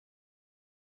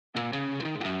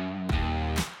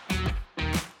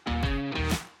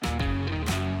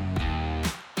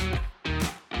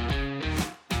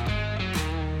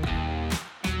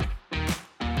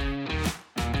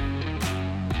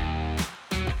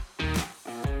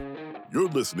You're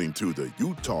listening to the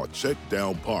Utah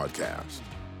Checkdown Podcast.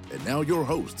 And now your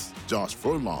hosts, Josh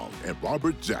Furlong and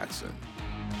Robert Jackson.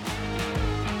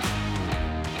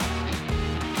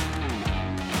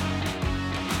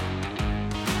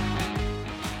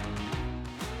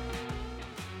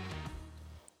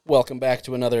 Welcome back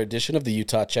to another edition of the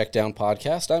Utah Checkdown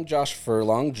Podcast. I'm Josh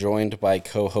Furlong, joined by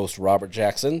co-host Robert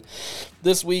Jackson.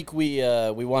 This week, we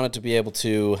wanted to be able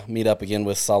to meet up again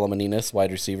with Solomon Enos, wide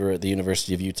receiver at the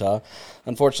University of Utah.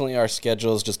 Unfortunately, our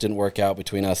schedules just didn't work out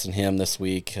between us and him this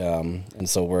week, and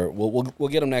so we'll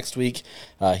get him next week.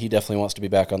 He definitely wants to be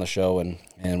back on the show, and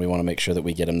we want to make sure that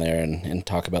we get him there and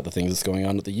talk about the things that's going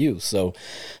on at the U. So,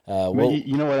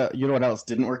 you know what else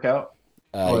didn't work out?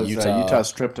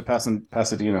 Utah's trip to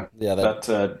Pasadena. Yeah,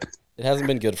 it hasn't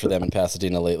been good for them in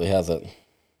Pasadena lately, has it?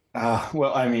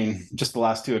 Well, I mean, just the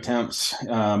last two attempts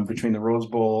between the Rose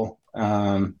Bowl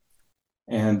and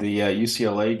the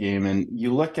UCLA game. And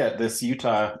you look at this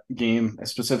Utah game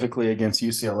specifically against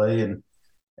UCLA, and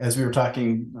as we were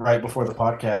talking right before the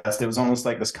podcast, it was almost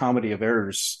like this comedy of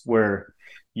errors where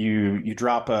you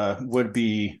drop a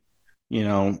would-be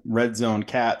red zone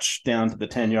catch down to the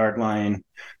 10-yard line.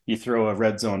 You throw a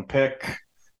red zone pick.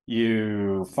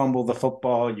 You fumble the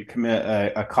football. You commit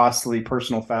a costly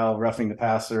personal foul, roughing the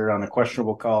passer on a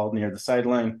questionable call near the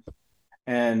sideline.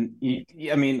 And,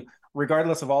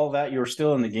 regardless of all of that, you're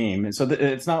still in the game. And so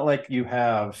it's not like you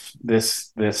have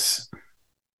this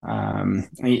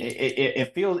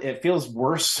it feels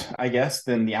worse, I guess,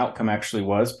 than the outcome actually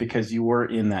was, because you were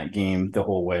in that game the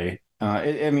whole way.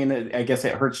 I guess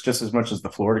it hurts just as much as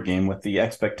the Florida game with the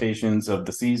expectations of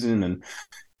the season and,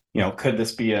 could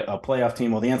this be a playoff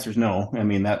team? Well, the answer is no. I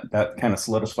mean, that kind of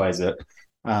solidifies it.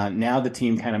 Now the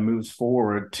team kind of moves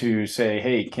forward to say,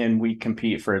 hey, can we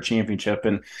compete for a championship?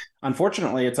 And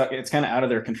unfortunately, it's kind of out of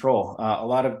their control. A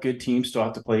lot of good teams still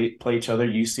have to play each other.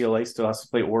 UCLA still has to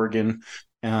play Oregon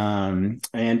and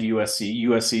USC.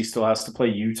 USC still has to play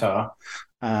Utah.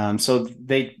 So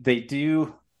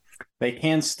they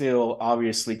can still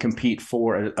obviously compete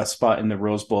for a spot in the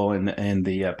Rose Bowl and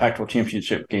the Pac-12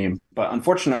 championship game. But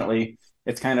unfortunately,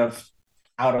 it's kind of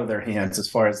out of their hands as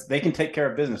far as they can take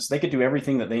care of business. They could do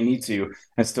everything that they need to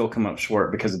and still come up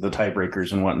short because of the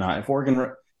tiebreakers and whatnot.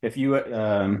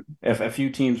 If a few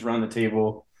teams run the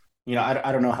table,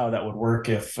 I don't know how that would work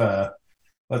if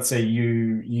let's say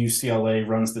UCLA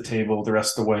runs the table the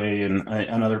rest of the way and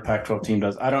another Pac-12 team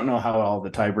does. I don't know how all the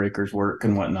tiebreakers work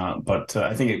and whatnot, but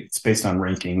I think it's based on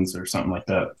rankings or something like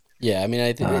that. Yeah, I mean,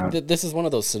 I think this is one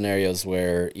of those scenarios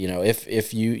where,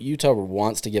 if Utah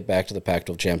wants to get back to the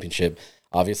Pac-12 championship,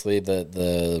 obviously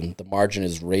the margin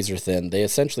is razor thin. They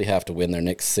essentially have to win their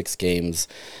next 6 games,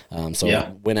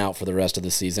 win out for the rest of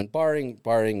the season, barring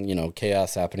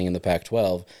chaos happening in the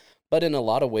Pac-12. But in a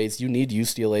lot of ways, you need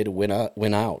UCLA to win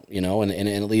out, and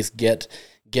at least get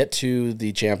to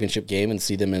the championship game and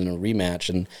see them in a rematch.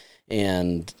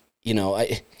 And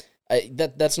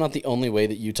that's not the only way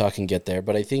that Utah can get there,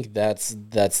 but I think that's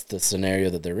the scenario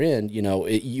that they're in.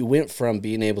 You went from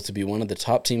being able to be one of the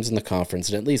top teams in the conference,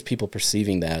 and at least people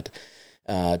perceiving that,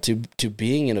 to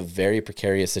being in a very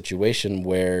precarious situation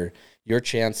where your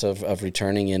chance of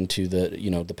returning into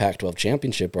the Pac-12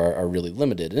 championship are really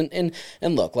limited.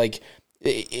 And look, like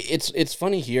it's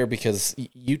funny here because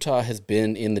Utah has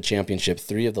been in the championship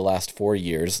 3 of the last 4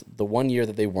 years. The one year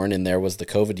that they weren't in there was the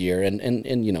COVID year, and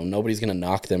nobody's going to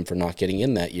knock them for not getting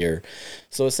in that year.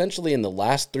 So essentially, in the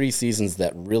last 3 seasons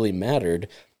that really mattered,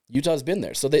 Utah's been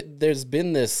there. So there's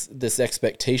been this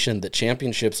expectation that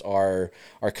championships are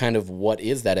kind of what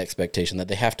is that expectation, that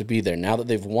they have to be there. Now that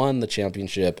they've won the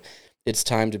championship, it's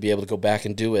time to be able to go back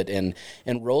and do it. And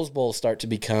Rose Bowls start to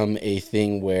become a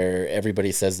thing where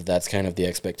everybody says that that's kind of the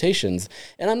expectations.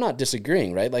 And I'm not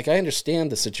disagreeing, right? Like, I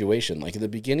understand the situation. Like, at the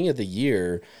beginning of the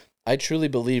year, I truly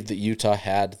believed that Utah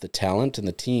had the talent and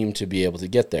the team to be able to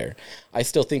get there. I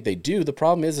still think they do. The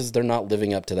problem is they're not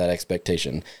living up to that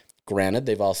expectation. Granted,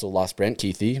 they've also lost Brent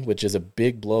Keithy, which is a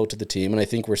big blow to the team. And I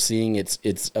think we're seeing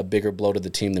it's a bigger blow to the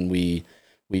team than we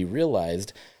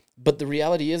realized. But the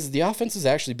reality is the offense has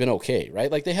actually been okay,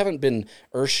 right? Like, they haven't been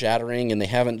earth-shattering, and they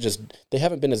haven't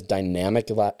been as dynamic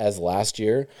as last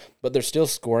year, but they're still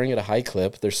scoring at a high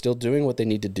clip. They're still doing what they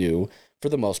need to do for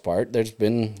the most part. There's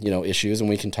been, issues, and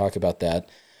we can talk about that.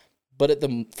 But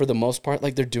for the most part,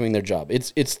 like, they're doing their job.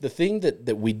 It's the thing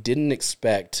that we didn't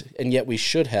expect, and yet we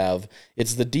should have.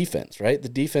 It's the defense, right? The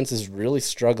defense is really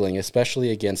struggling, especially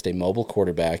against a mobile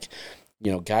quarterback.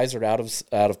 Guys are out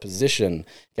of position.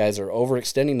 Guys are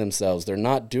overextending themselves. They're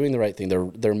not doing the right thing.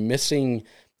 They're missing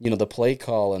the play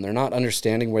call, and they're not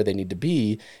understanding where they need to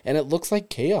be, and it looks like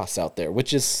chaos out there,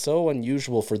 which is so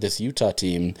unusual for this Utah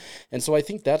team. And so I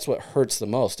think that's what hurts the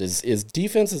most is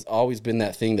defense has always been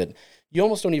that thing that you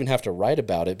almost don't even have to write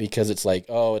about it, because it's like,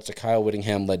 oh, it's a Kyle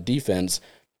Whittingham-led defense,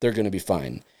 they're going to be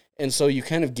fine. And so you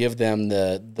kind of give them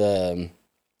the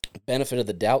benefit of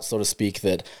the doubt, so to speak,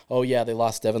 that, oh yeah, they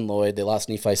lost Devin Lloyd, they lost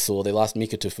Nephi Sewell, they lost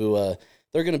Mika Tufua,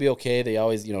 they're going to be okay. They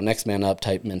always, next man up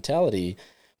type mentality.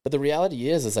 But the reality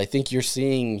is I think you're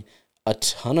seeing a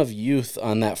ton of youth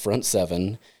on that front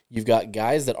seven. You've got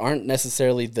guys that aren't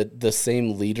necessarily the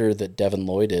same leader that Devin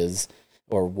Lloyd is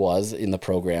or was in the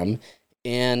program.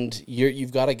 And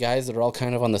you've got guys that are all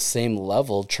kind of on the same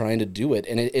level trying to do it,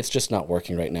 and it's just not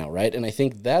working right now, right? And I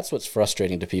think that's what's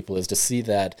frustrating to people, is to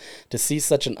see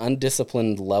such an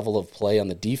undisciplined level of play on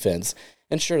the defense.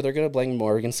 And sure, they're going to blame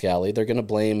Morgan Scalley. They're going to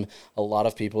blame a lot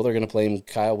of people. They're going to blame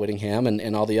Kyle Whittingham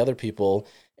and all the other people.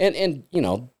 And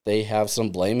they have some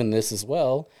blame in this as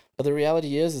well. But the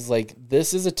reality is like,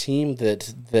 this is a team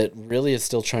that really is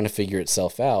still trying to figure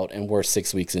itself out, and we're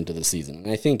 6 weeks into the season.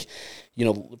 And I think,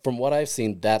 from what I've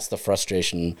seen, that's the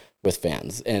frustration with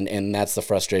fans, and that's the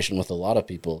frustration with a lot of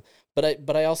people.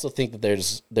 But I also think that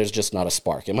there's just not a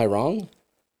spark. Am I wrong?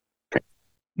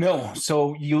 No.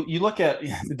 So you look at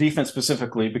the defense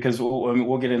specifically, because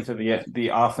we'll get into the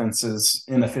offense's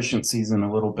inefficiencies in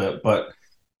a little bit, but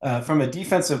from a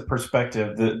defensive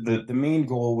perspective, the main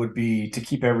goal would be to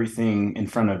keep everything in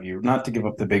front of you, not to give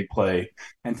up the big play.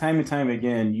 And time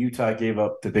again, Utah gave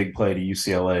up the big play to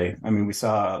UCLA. I mean, we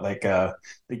saw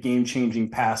the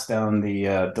game-changing pass down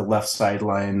the left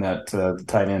sideline that the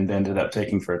tight end ended up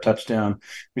taking for a touchdown.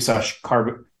 We saw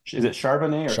is it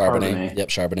Charbonnet or Charbonnet? Yep,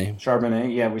 Charbonnet.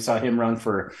 Charbonnet, yeah. We saw him run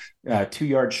for 2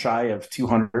 yards shy of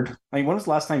 200. I mean, when was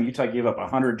the last time Utah gave up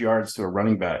 100 yards to a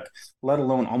running back, let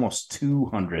alone almost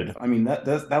 200? I mean,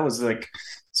 that was like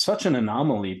such an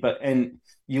anomaly. And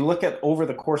you look at over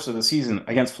the course of the season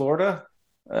against Florida,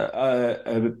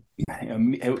 I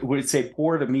would say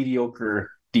poor to mediocre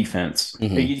defense.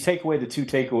 Mm-hmm. You take away the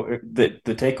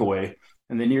takeaway,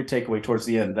 and the near takeaway towards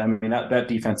the end. I mean, that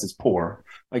defense is poor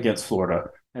against Florida.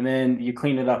 And then you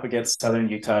clean it up against Southern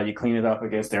Utah. You clean it up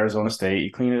against Arizona State.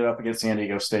 You clean it up against San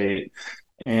Diego State.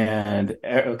 And,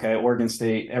 Oregon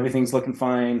State, everything's looking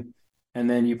fine. And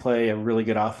then you play a really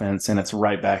good offense, and it's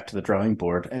right back to the drawing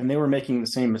board. And they were making the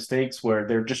same mistakes where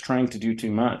they're just trying to do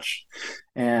too much.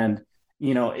 And,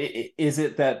 is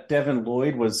it that Devin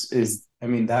Lloyd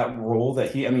that role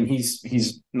that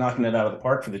he's knocking it out of the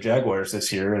park for the Jaguars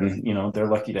this year, and, they're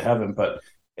lucky to have him. But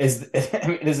is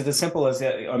it as simple as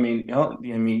that?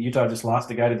 Utah just lost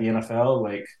a guy to the NFL.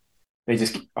 Like, they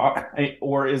just,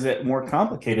 or is it more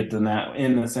complicated than that,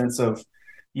 in the sense of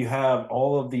you have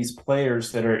all of these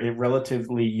players that are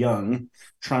relatively young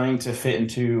trying to fit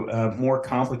into a more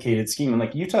complicated scheme? And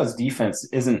like, Utah's defense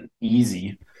isn't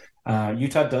easy.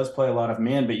 Utah does play a lot of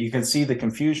man, but you can see the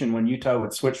confusion when Utah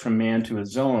would switch from man to a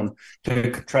zone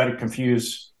to try to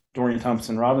confuse Dorian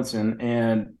Thompson-Robinson,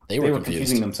 and they were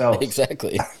confusing themselves.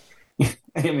 Exactly.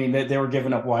 I mean, they were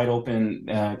giving up wide open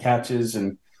catches,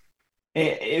 and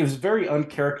it was very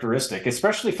uncharacteristic,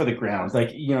 especially for the ground.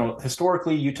 Like,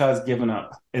 historically, Utah's given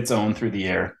up its own through the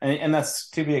air, and that's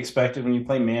to be expected. When you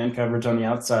play man coverage on the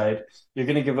outside, you're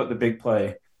going to give up the big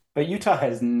play. But Utah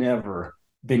has never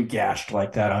been gashed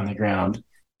like that on the ground.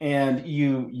 And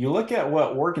you look at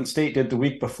what Oregon State did the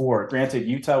week before. Granted,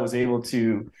 Utah was able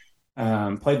to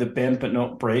play the bend but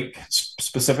don't break,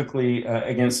 specifically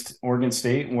against Oregon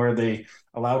State, where they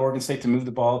allowed Oregon State to move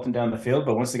the ball up and down the field.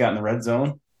 But once they got in the red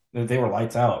zone, they were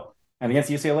lights out. And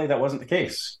against UCLA, that wasn't the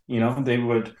case.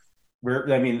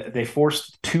 They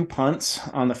forced 2 punts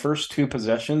on the first 2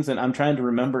 possessions. And I'm trying to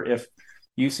remember if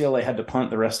UCLA had to punt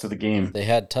the rest of the game. They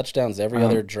had touchdowns every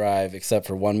other drive except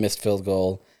for one missed field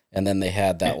goal, and then they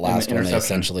had that last one. They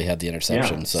essentially had the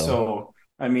interception. Yeah. So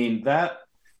that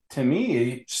to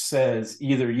me says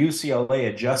either UCLA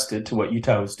adjusted to what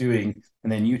Utah was doing,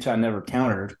 and then Utah never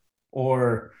countered,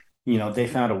 or they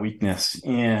found a weakness.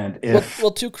 And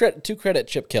to credit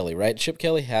Chip Kelly, right? Chip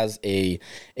Kelly has a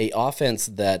offense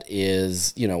that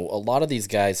is, a lot of these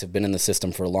guys have been in the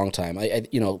system for a long time.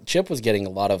 Chip was getting a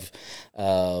lot of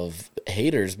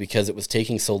haters because it was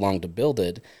taking so long to build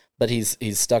it, but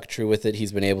he's stuck true with it.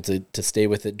 He's been able to stay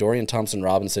with it. Dorian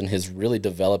Thompson-Robinson has really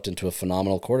developed into a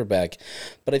phenomenal quarterback,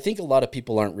 but I think a lot of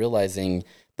people aren't realizing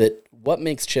that what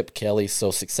makes Chip Kelly so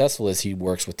successful is he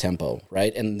works with tempo,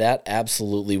 right? And that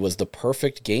absolutely was the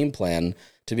perfect game plan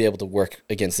to be able to work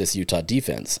against this Utah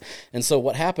defense. And so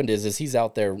what happened is he's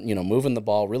out there, moving the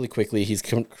ball really quickly. He's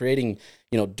creating,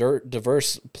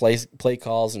 diverse play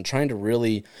calls and trying to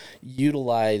really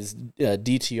utilize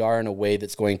DTR in a way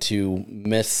that's going to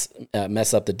mess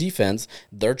up the defense.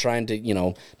 They're trying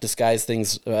to, disguise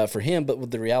things for him. But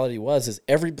what the reality is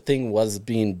everything was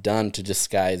being done to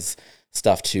disguise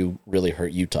stuff to really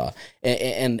hurt Utah.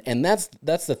 And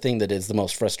that's the thing that is the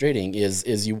most frustrating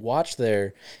is you watch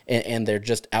there and they're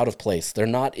just out of place. They're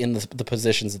not in the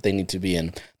positions that they need to be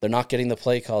in. They're not getting the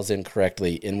play calls in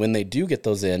correctly. And when they do get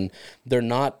those in, they're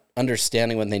not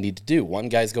understanding what they need to do. One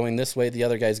guy's going this way, the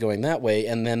other guy's going that way,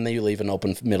 and then they leave an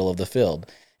open middle of the field.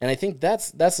 And I think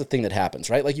that's the thing that happens,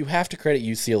 right? Like, you have to credit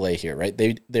UCLA here, right?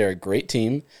 They're a great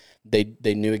team. They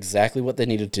knew exactly what they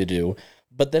needed to do.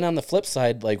 But then on the flip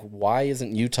side, like, why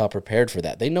isn't Utah prepared for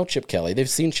that? They know Chip Kelly. They've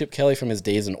seen Chip Kelly from his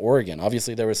days in Oregon.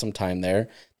 Obviously, there was some time there.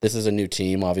 This is a new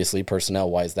team, obviously,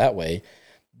 personnel-wise that way.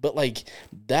 But, like,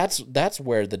 that's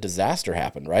where the disaster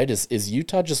happened, right? Is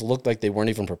Utah just looked like they weren't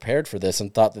even prepared for this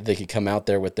and thought that they could come out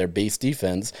there with their base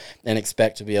defense and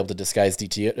expect to be able to disguise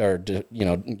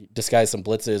disguise some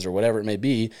blitzes or whatever it may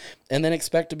be, and then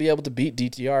expect to be able to beat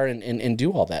DTR and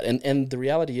do all that. And the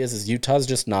reality is Utah's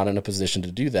just not in a position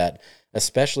to do that,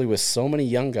 especially with so many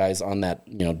young guys on that,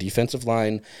 defensive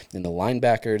line and the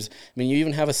linebackers. I mean, you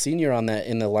even have a senior on that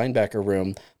in the linebacker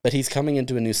room, but he's coming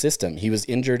into a new system. He was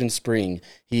injured in spring.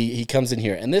 He comes in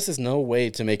here, and this is no way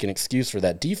to make an excuse for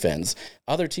that defense.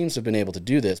 Other teams have been able to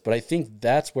do this, but I think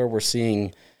that's where we're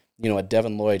seeing, a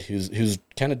Devin Lloyd who's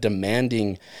kind of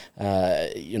demanding,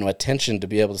 attention to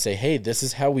be able to say, hey, this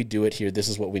is how we do it here. This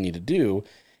is what we need to do.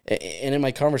 And in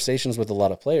my conversations with a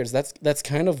lot of players, that's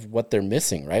kind of what they're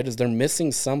missing, right? Is they're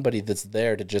missing somebody that's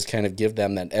there to just kind of give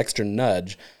them that extra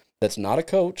nudge. That's not a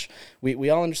coach. We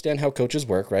all understand how coaches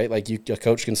work, right? Like, a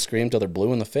coach can scream till they're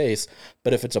blue in the face,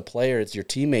 but if it's a player, it's your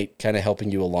teammate kind of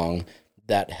helping you along,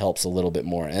 that helps a little bit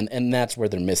more. And that's where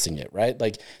they're missing it, right?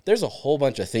 Like, there's a whole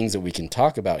bunch of things that we can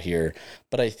talk about here,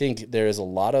 but I think there is a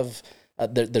lot of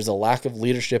there's a lack of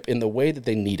leadership in the way that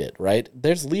they need it, right?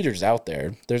 There's leaders out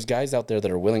there. There's guys out there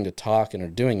that are willing to talk and are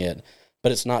doing it,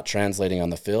 but it's not translating on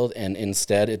the field, and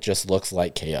instead it just looks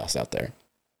like chaos out there.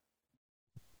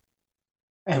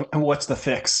 And what's the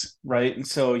fix, right? And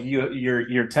so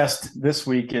your test this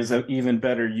week is an even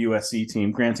better USC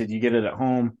team. Granted, you get it at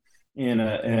home in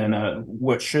a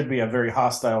what should be a very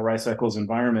hostile Rice Eccles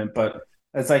environment, but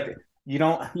it's like you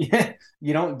don't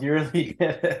really get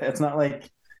it. It's not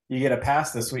like you get a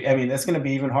pass this week. I mean, it's going to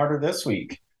be even harder this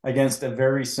week against a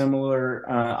very similar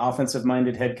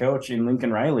offensive-minded head coach in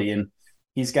Lincoln Riley, and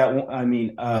he's got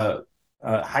a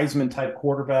Heisman-type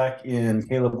quarterback in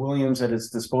Caleb Williams at his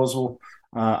disposal.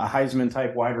 A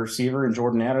Heisman-type wide receiver in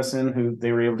Jordan Addison, who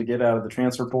they were able to get out of the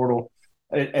transfer portal.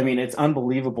 I mean, it's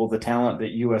unbelievable the talent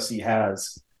that USC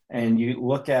has. And you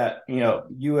look at,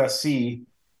 USC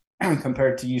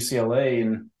compared to UCLA,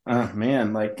 and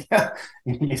man, like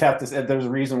you'd have to say there's a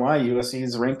reason why USC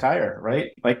is ranked higher,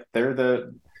 right? Like, they're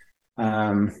the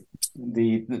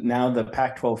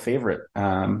Pac-12 favorite.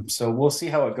 So we'll see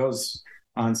how it goes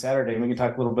on Saturday. We can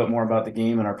talk a little bit more about the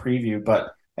game in our preview,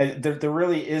 but there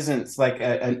really isn't like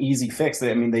an easy fix.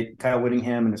 Kyle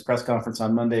Whittingham in his press conference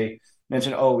on Monday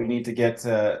mentioned, we need to get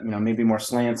maybe more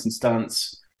slants and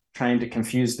stunts, trying to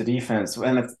confuse the defense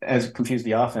and confuse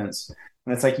the offense.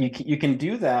 And it's like you can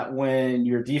do that when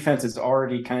your defense is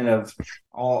already kind of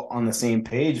all on the same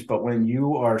page, but when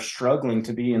you are struggling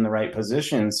to be in the right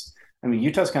positions,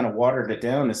 Utah's kind of watered it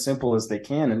down as simple as they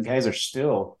can, and guys are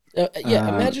still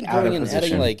imagine going and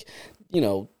adding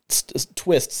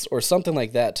twists or something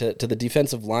like that to the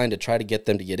defensive line to try to get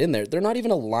them to get in there. They're not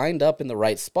even lined up in the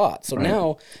right spot. So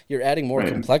now you're adding more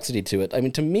complexity to it. I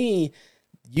mean, to me,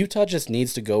 Utah just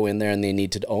needs to go in there and they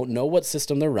need to know what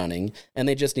system they're running, and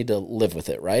they just need to live with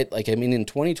it, right? Like, in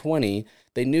 2020,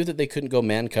 they knew that they couldn't go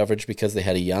man coverage because they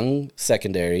had a young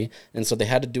secondary, and so they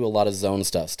had to do a lot of zone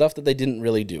stuff that they didn't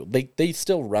really do. They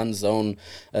still run zone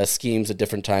schemes at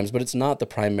different times, but it's not the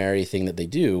primary thing that they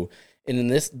do. And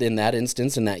in that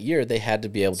instance, in that year, they had to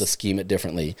be able to scheme it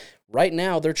differently. Right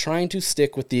now, they're trying to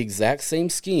stick with the exact same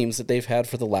schemes that they've had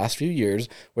for the last few years,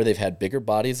 where they've had bigger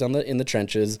bodies in the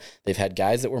trenches, they've had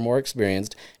guys that were more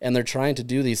experienced, and they're trying to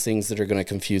do these things that are going to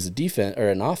confuse a defense or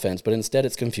an offense, but instead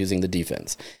it's confusing the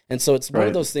defense. And so it's one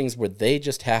of those things where they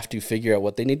just have to figure out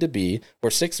what they need to be. We're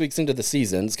 6 weeks into the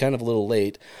season; it's kind of a little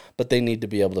late, but they need to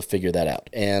be able to figure that out.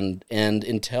 And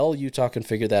until Utah can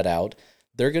figure that out,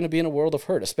 they're going to be in a world of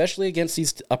hurt, especially against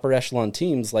these upper echelon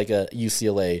teams like a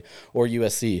UCLA or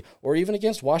USC, or even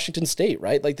against Washington State,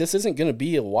 right? Like, this isn't going to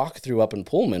be a walkthrough up in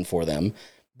Pullman for them.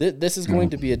 This is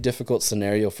going to be a difficult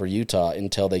scenario for Utah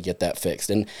until they get that fixed.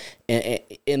 And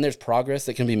there's progress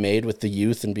that can be made with the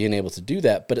youth and being able to do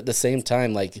that. But at the same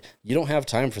time, like, you don't have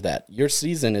time for that. Your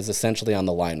season is essentially on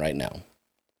the line right now.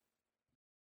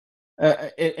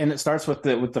 And it starts with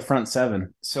the front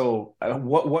seven. So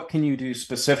what can you do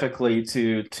specifically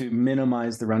to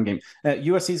minimize the run game?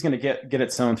 USC is going to get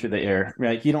its own through the air,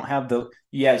 right? You don't have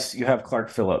you have Clark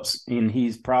Phillips, and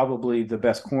he's probably the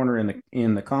best corner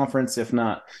in the conference, if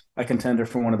not a contender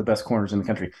for one of the best corners in the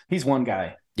country. He's one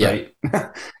guy. Yeah.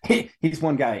 Right. He's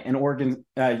one guy, and Oregon,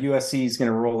 USC is going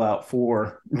to roll out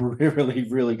 4 really,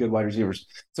 really good wide receivers.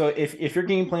 So if you're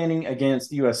game planning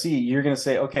against USC, you're going to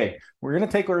say, okay, we're going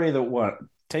to take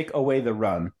away the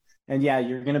run. And yeah,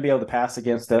 you're going to be able to pass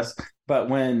against us. But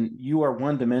when you are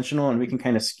one dimensional and we can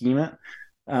kind of scheme it,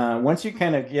 once you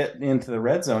kind of get into the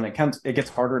red zone, it gets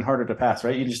harder and harder to pass,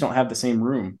 right? You just don't have the same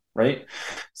room, right?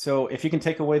 So if you can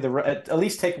take away at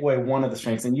least take away one of the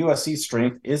strengths, and USC's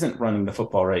strength isn't running the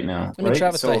football right now. I mean, right?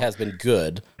 Travis Dye has been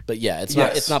good, but yeah,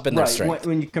 it's not been their strength.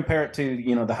 When you compare it to,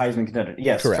 the Heisman contender,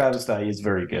 yes, correct. Travis Dye is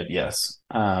very good, yes.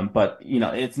 But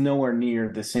it's nowhere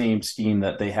near the same scheme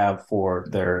that they have for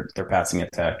their passing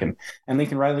attack. And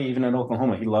Lincoln Riley, even in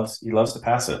Oklahoma, he loves to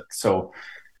pass it. So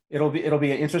it'll be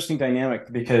an interesting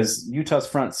dynamic because Utah's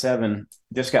front seven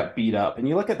just got beat up. And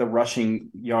you look at the rushing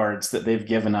yards that they've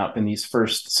given up in these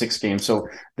first 6 games. So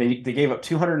they gave up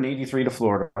 283 to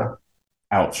Florida.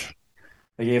 Ouch.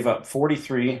 They gave up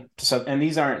 43 to, and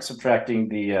these aren't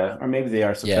subtracting or maybe they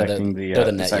are subtracting the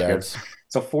net yards.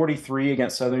 So 43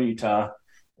 against Southern Utah,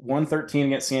 113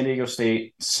 against San Diego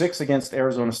State, 6 against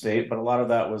Arizona State, but a lot of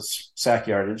that was sack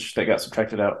yardage that got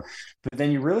subtracted out. But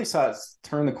then you really saw it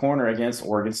turn the corner against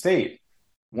Oregon State,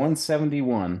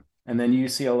 171, and then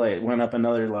UCLA, it went up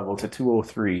another level to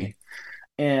 203.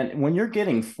 And when you're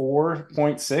getting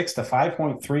 4.6 to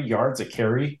 5.3 yards a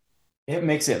carry, it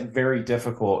makes it very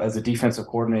difficult as a defensive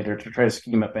coordinator to try to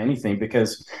scheme up anything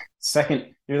because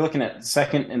you're looking at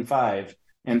 2nd and 5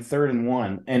 and 3rd and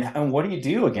 1. And what do you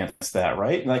do against that,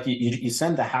 right? Like you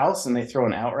send the house and they throw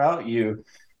an out route.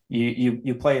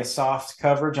 You play a soft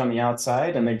coverage on the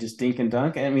outside and they just dink and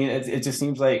dunk. I mean, it just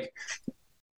seems like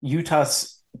Utah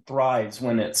thrives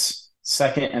when it's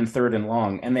 2nd and 3rd and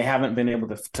long, and they haven't been able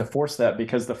to force that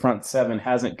because the front seven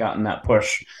hasn't gotten that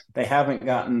push. They haven't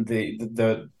gotten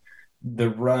the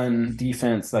run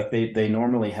defense like they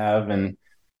normally have, and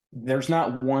there's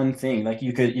not one thing like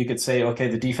you could say, okay,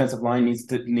 the defensive line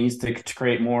needs to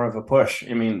create more of a push.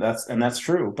 I mean, that's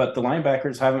true, but the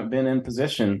linebackers haven't been in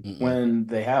position when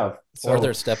they have, or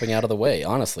they're stepping out of the way.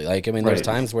 Honestly, like, I mean, there's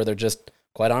times where they're just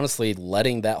quite honestly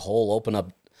letting that hole open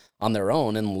up on their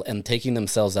own and taking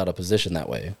themselves out of position that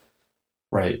way.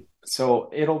 Right. So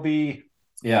it'll be,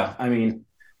 yeah. I mean,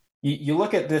 you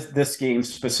look at this game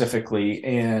specifically,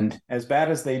 and as bad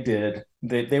as they did,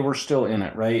 they were still in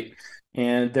it, right?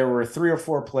 And there were 3 or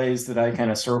 4 plays that I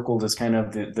kind of circled as kind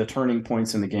of the turning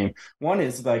points in the game. One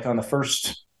is like on the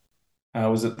first,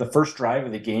 was it the first drive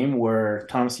of the game where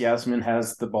Thomas Yasmin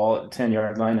has the ball at the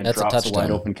 10-yard line and drops a wide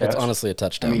open catch? That's honestly a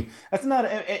touchdown. I mean, that's not,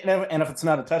 and if it's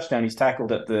not a touchdown, he's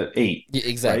tackled at the 8. Yeah,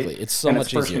 exactly. Right? It's so much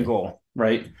easier. First and goal,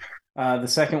 right? The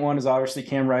second one is obviously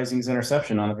Cam Rising's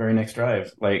interception on the very next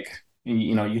drive. Like,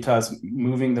 Utah's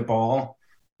moving the ball,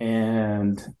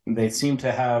 and they seem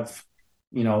to have,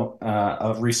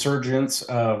 a resurgence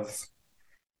of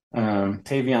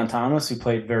Tavion Thomas, who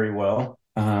played very well,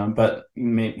 but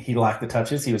he lacked the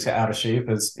touches. He was out of shape,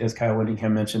 as Kyle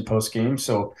Whittingham mentioned post game.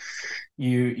 So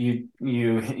you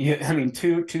I mean,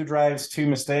 two drives, 2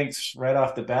 mistakes right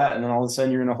off the bat, and then all of a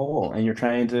sudden you're in a hole and you're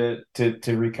trying to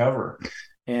recover.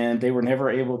 And they were never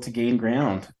able to gain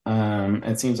ground.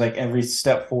 It seems like every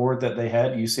step forward that they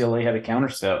had, UCLA had a counter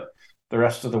step the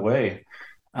rest of the way.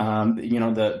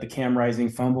 The Cam Rising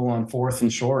fumble on 4th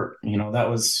and short, that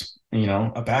was, a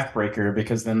backbreaker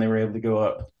because then they were able to go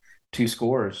up 2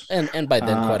 scores. And by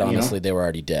then, quite honestly, they were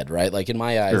already dead, right? Like, in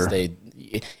my eyes, sure.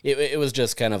 It was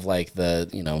just kind of like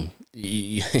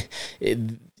you're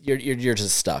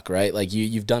just stuck, right? Like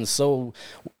you've done so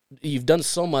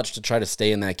much to try to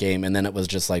stay in that game, and then it was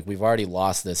just like, we've already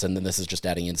lost this, and then this is just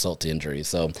adding insult to injury.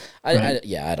 So I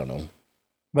don't know.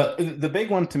 But the big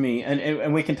one to me,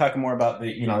 and we can talk more about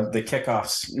the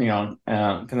kickoffs, because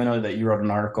I know that you wrote an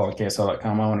article at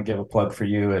KSL.com. I want to give a plug for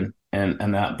you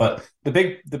and that. But the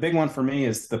big one for me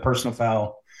is the personal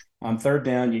foul on 3rd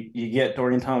down. You get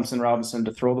Dorian Thompson-Robinson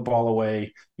to throw the ball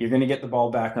away. You're going to get the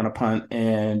ball back on a punt,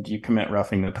 and you commit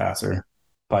roughing the passer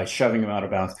by shoving him out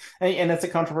of bounds. And it's a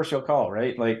controversial call,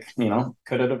 right? Like,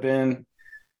 could it have been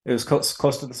It was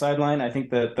close to the sideline. I think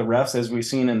that the refs, as we've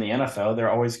seen in the NFL, they're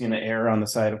always going to err on the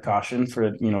side of caution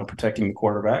for, protecting the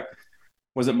quarterback.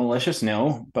 Was it malicious?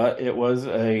 No, but it was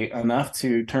enough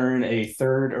to turn a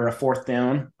third or a fourth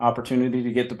down opportunity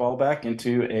to get the ball back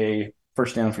into a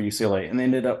first down for UCLA, and they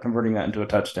ended up converting that into a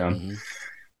touchdown. Mm-hmm.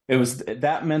 It was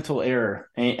that mental error,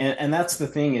 and that's the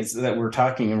thing is that we're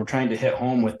talking and we're trying to hit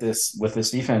home with this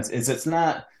defense. Is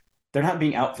they're not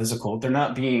being out physical, they're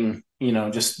not being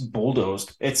just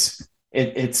bulldozed. It's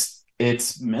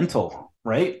mental,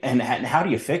 right? And how do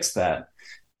you fix that?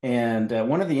 And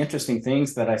one of the interesting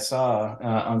things that I saw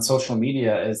on social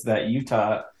media is that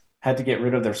Utah had to get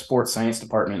rid of their sports science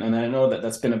department. And I know that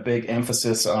that's been a big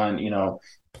emphasis on,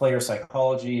 player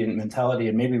psychology and mentality.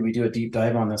 And maybe we do a deep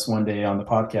dive on this one day on the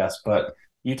podcast, but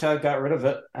Utah got rid of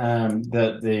it.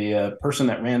 The person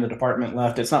that ran the department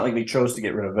left. It's not like they chose to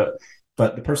get rid of it,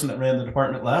 but the person that ran the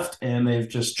department left, and they've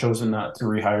just chosen not to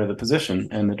rehire the position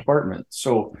and the department.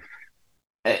 So,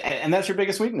 and that's your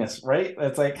biggest weakness, right?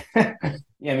 It's like,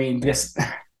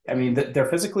 they're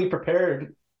physically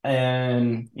prepared,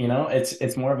 and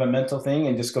it's more of a mental thing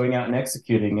and just going out and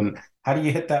executing. And how do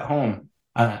you hit that home?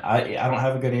 I don't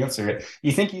have a good answer.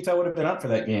 You think Utah would have been up for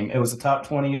that game? It was a top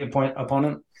 20 point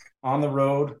opponent on the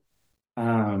road,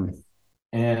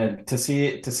 and to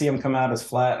see him come out as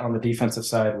flat on the defensive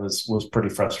side was pretty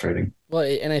frustrating. Well,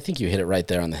 and I think you hit it right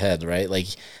there on the head, right? Like,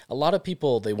 a lot of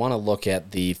people, they want to look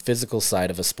at the physical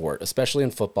side of a sport, especially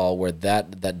in football, where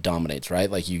that dominates, right?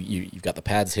 Like, you've got the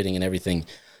pads hitting and everything.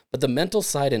 But the mental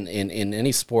side in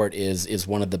any sport is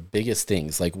one of the biggest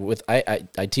things. Like,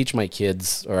 I teach my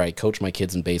kids, or I coach my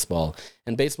kids in baseball,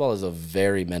 and baseball is a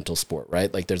very mental sport,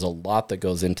 right? Like, there's a lot that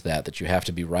goes into that you have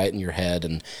to be right in your head,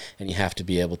 and you have to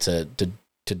be able to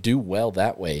do well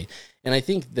that way. And I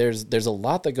think there's a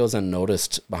lot that goes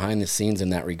unnoticed behind the scenes in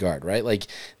that regard, right? Like,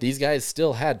 these guys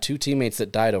still had 2 teammates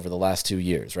that died over the last 2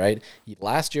 years, right?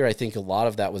 Last year, I think a lot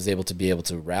of that was able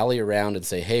to rally around and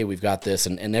say, hey, we've got this,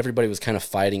 and everybody was kind of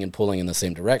fighting and pulling in the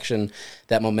same direction.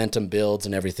 That momentum builds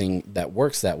and everything that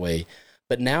works that way.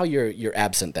 But now you're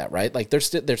absent that, right? Like, they're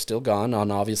still gone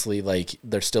on, obviously, like,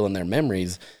 they're still in their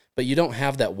memories, but you don't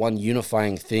have that one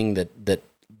unifying thing that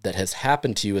has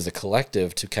happened to you as a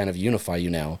collective to kind of unify you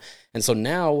now. And so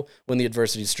now when the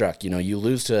adversity struck, you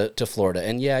lose to Florida,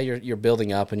 and yeah, you're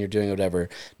building up and you're doing whatever.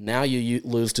 Now you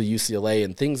lose to UCLA,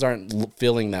 and things aren't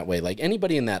feeling that way. Like,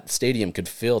 anybody in that stadium could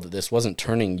feel that this wasn't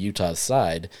turning Utah's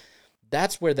side.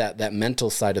 That's where that mental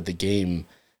side of the game,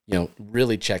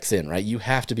 really checks in, right? You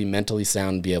have to be mentally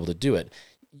sound and be able to do it.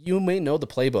 You may know the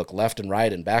playbook left and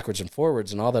right and backwards and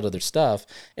forwards and all that other stuff,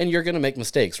 and you're going to make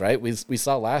mistakes, right? We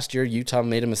saw last year Utah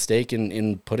made a mistake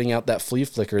in putting out that flea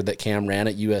flicker that Cam ran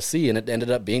at USC, and it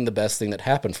ended up being the best thing that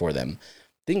happened for them.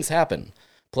 Things happen.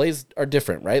 Plays are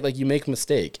different, right? Like, you make a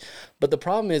mistake. But the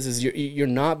problem is you're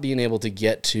not being able to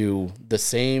get to the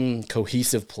same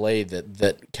cohesive play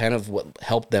that kind of what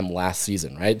helped them last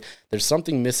season, right? There's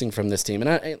something missing from this team,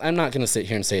 and I'm not going to sit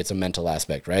here and say it's a mental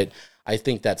aspect, right? I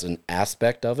think that's an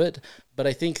aspect of it, but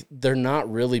I think they're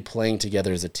not really playing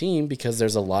together as a team because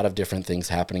there's a lot of different things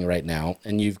happening right now,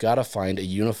 and you've got to find a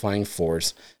unifying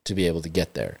force to be able to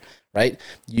get there, right?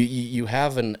 You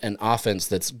have an offense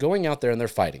that's going out there and they're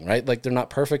fighting, right? Like, they're not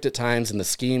perfect at times, and the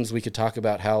schemes, we could talk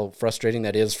about how frustrating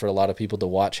that is for a lot of people to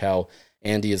watch how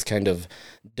Andy has kind of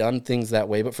done things that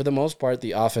way, but for the most part,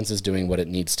 the offense is doing what it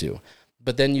needs to.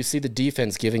 But then you see the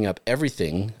defense giving up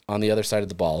everything on the other side of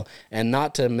the ball, and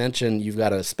not to mention you've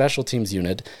got a special teams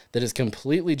unit that is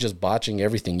completely just botching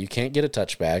everything. You can't get a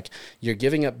touchback. You're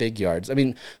giving up big yards. I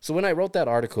mean, so when I wrote that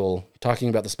article talking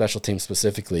about the special teams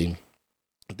specifically,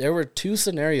 there were 2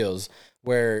 scenarios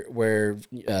where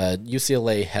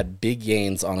UCLA had big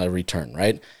gains on a return,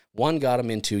 right? One got them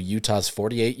into Utah's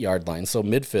 48-yard line, so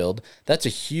midfield. That's a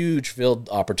huge field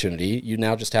opportunity. You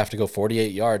now just have to go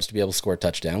 48 yards to be able to score a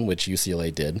touchdown, which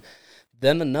UCLA did.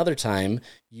 Then another time,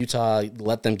 Utah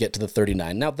let them get to the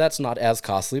 39. Now, that's not as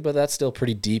costly, but that's still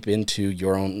pretty deep into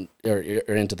your own or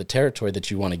into the territory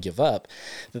that you want to give up.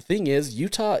 The thing is,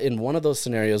 Utah in one of those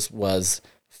scenarios was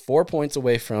 4 points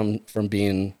away from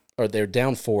being, or they're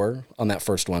down 4 on that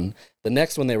first one. The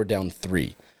next one, they were down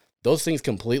 3. Those things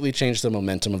completely changed the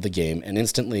momentum of the game, and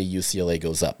instantly UCLA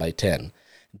goes up by 10.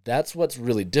 That's what's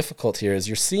really difficult here is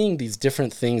you're seeing these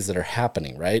different things that are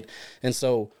happening, right? And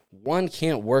so one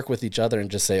can't work with each other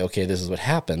and just say, okay, this is what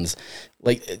happens.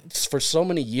 Like, for so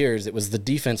many years, it was the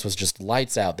defense was just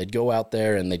lights out. They'd go out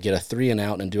there and they'd get a 3 and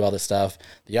out and do all this stuff.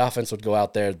 The offense would go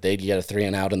out there, they'd get a 3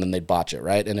 and out, and then they'd botch it,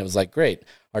 right? And it was like, great,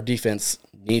 our defense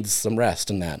needs some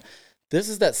rest in that. this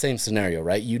is that same scenario,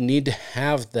 right? You need to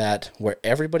have that where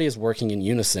everybody is working in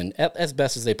unison as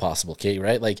best as they possibly can,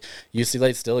 right? Like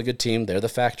UCLA is still a good team. They're the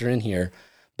factor in here.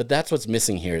 But that's what's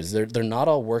missing here is they're not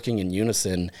all working in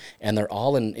unison, and they're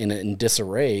all in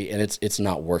disarray, and it's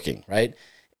not working, right?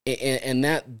 And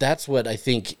that's what I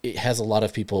think it has a lot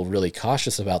of people really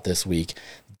cautious about this week.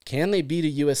 Can they beat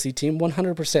a USC team?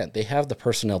 100%. They have the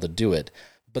personnel to do it,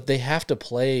 but they have to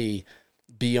play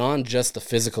beyond just the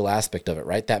physical aspect of it,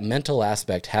 right? That mental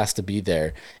aspect has to be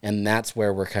there, and that's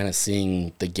where we're kind of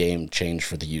seeing the game change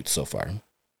for the Utes so far.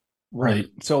 Right.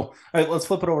 So all right, let's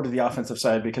flip it over to the offensive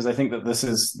side, because I think that this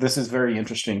is very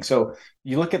interesting. So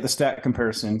you look at the stat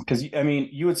comparison, because I mean,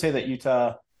 you would say that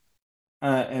Utah.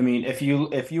 I mean, if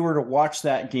you were to watch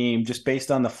that game just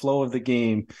based on the flow of the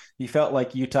game, you felt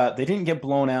like Utah, they didn't get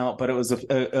blown out, but it was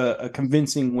a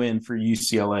convincing win for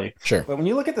UCLA. Sure. But when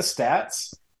you look at the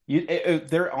stats,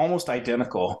 they're almost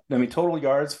identical. I mean, total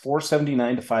yards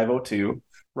 479 to 502,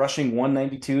 rushing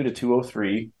 192 to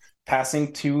 203.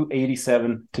 Passing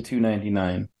 287 to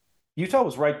 299. Utah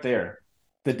was right there.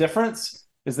 The difference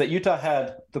is that Utah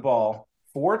had the ball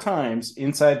 4 times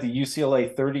inside the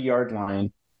UCLA 30-yard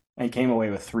line and came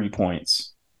away with 3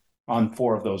 points on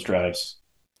 4 of those drives.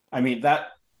 I mean,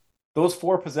 those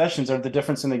 4 possessions are the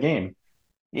difference in the game.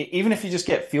 Even if you just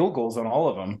get field goals on all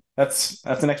of them, that's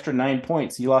an extra 9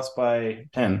 points. You lost by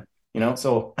 10.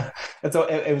 So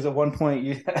it was a 1 point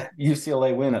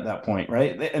UCLA win at that point,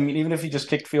 right? I mean, even if you just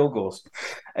kicked field goals.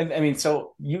 And I mean,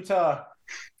 so Utah,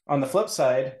 on the flip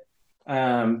side,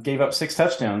 gave up 6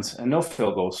 touchdowns and no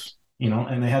field goals,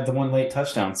 and they had the 1 late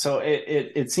touchdown. So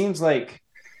it seems like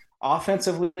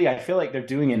offensively, I feel like they're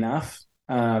doing enough.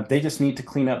 They just need to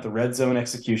clean up the red zone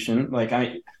execution. Like,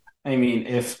 I mean,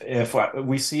 if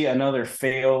we see another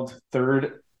failed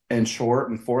 3rd and short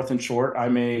and 4th and short,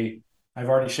 I've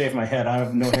already shaved my head. I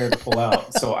have no hair to pull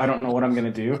out, so I don't know what I'm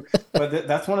going to do. But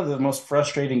that's one of the most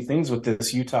frustrating things with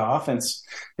this Utah offense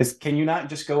is, can you not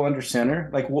just go under center?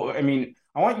 Like, I mean,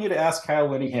 I want you to ask Kyle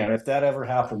Whittingham if that ever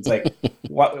happens. Like,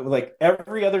 like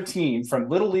every other team from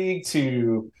Little League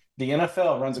to the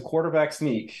NFL runs a quarterback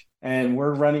sneak, and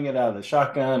we're running it out of the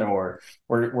shotgun, or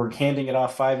we're handing it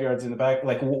off 5 yards in the back.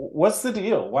 Like, what's the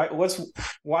deal?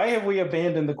 Why have we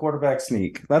abandoned the quarterback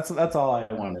sneak? That's all I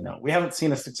want to know. We haven't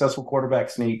seen a successful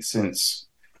quarterback sneak since,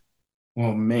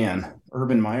 oh man,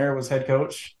 Urban Meyer was head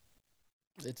coach.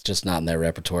 It's just not in their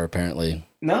repertoire, apparently.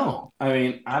 No, I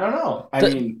mean, I don't know.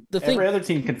 Every other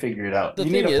team can figure it out. The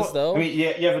thing is, though, I mean,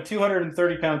 you have a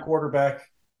 230-pound quarterback.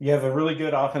 You have a really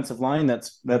good offensive line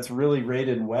that's really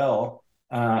rated well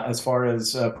as far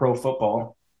as pro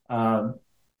football.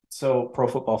 So Pro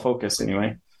Football Focus,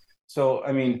 anyway. So,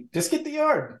 I mean, just get the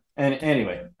yard. And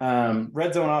anyway,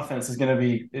 red zone offense is going to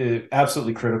be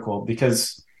absolutely critical,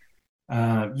 because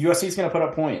USC is going to put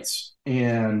up points,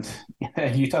 and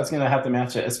Utah's going to have to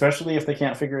match it, especially if they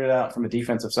can't figure it out from a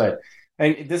defensive side.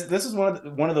 And this is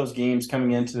one of those games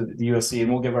coming into the USC,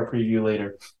 and we'll give our preview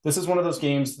later. This is one of those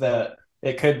games that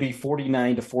it could be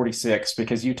 49-46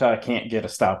 because Utah can't get a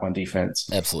stop on defense.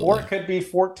 Absolutely. Or it could be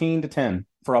 14-10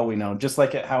 for all we know, just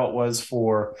like how it was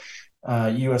for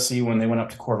USC when they went up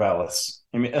to Corvallis.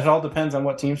 I mean, it all depends on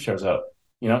what team shows up.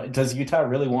 Does Utah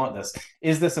really want this?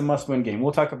 Is this a must-win game?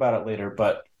 We'll talk about it later,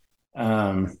 but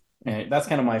that's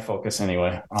kind of my focus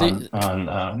anyway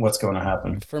on what's going to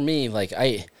happen. For me, like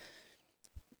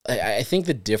I think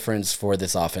the difference for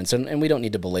this offense, and we don't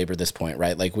need to belabor this point,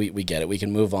 right? Like we get it. We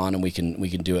can move on and we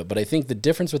can do it. But I think the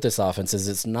difference with this offense is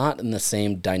it's not in the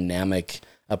same dynamic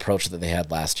approach that they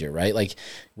had last year, right? Like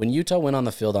when Utah went on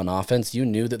the field on offense, you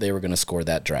knew that they were going to score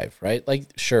that drive, right? Like,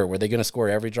 sure, were they going to score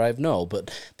every drive? No, but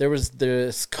there was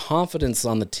this confidence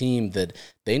on the team that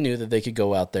they knew that they could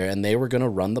go out there and they were going to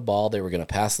run the ball, they were going to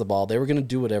pass the ball, they were going to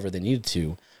do whatever they needed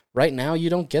to. Right now, you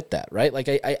don't get that, right? Like,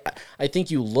 I think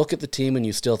you look at the team and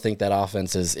you still think that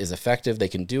offense is effective. They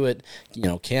can do it.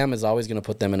 Cam is always going to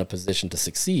put them in a position to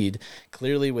succeed.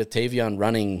 Clearly, with Tavion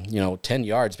running, 10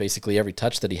 yards basically every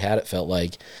touch that he had, it felt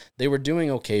like they were doing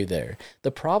okay there.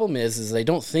 The problem is I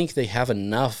don't think they have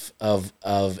enough of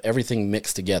everything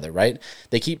mixed together, right?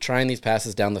 They keep trying these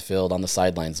passes down the field on the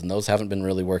sidelines, and those haven't been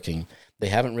really working. They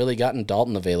haven't really gotten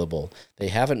Dalton available. They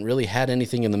haven't really had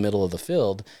anything in the middle of the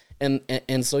field.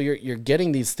 And so you're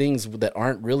getting these things that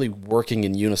aren't really working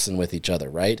in unison with each other,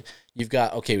 right? You've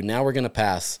got, okay, now we're going to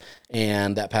pass,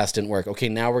 and that pass didn't work. Okay,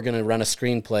 now we're going to run a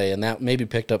screenplay, and that maybe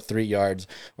picked up 3 yards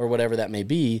or whatever that may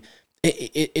be.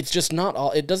 It's just not all,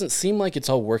 it doesn't seem like it's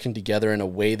all working together in a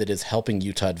way that is helping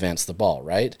Utah advance the ball,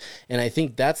 right? And I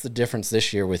think that's the difference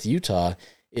this year with Utah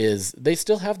is they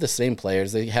still have the same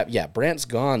players. They have, Brant's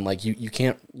gone. Like you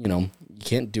can't You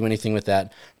can't do anything with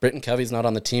that. Britton Covey's not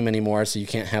on the team anymore, so you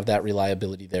can't have that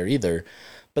reliability there either.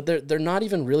 But they're not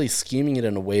even really scheming it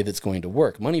in a way that's going to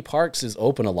work. Money Parks is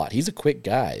open a lot. He's a quick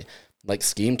guy. Like,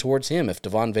 scheme towards him if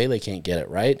Devon Vele can't get it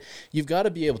right. You've got to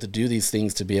be able to do these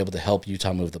things to be able to help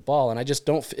Utah move the ball. And I just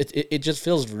don't, it just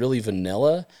feels really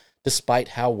vanilla, despite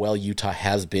how well Utah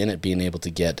has been at being able to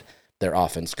get their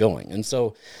offense going. And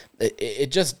so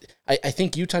I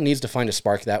think Utah needs to find a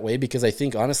spark that way, because I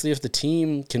think, honestly, if the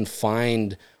team can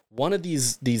find one of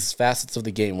these facets of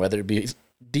the game, whether it be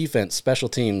defense, special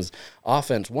teams,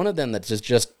 offense, one of them that's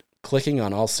just clicking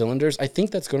on all cylinders, I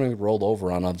think that's going to roll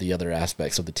over on all the other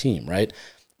aspects of the team, right?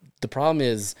 The problem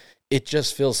is it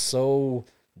just feels so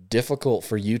difficult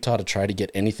for Utah to try to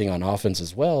get anything on offense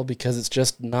as well, because it's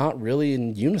just not really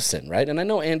in unison, right? And I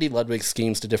know Andy Ludwig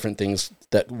schemes to different things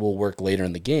that will work later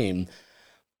in the game,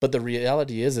 but the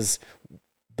reality is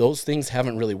those things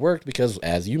haven't really worked because,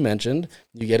 as you mentioned,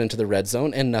 you get into the red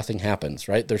zone and nothing happens,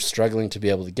 right? They're struggling to be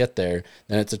able to get there,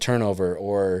 then it's a turnover,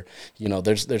 or,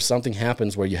 there's something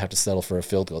happens where you have to settle for a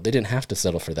field goal. They didn't have to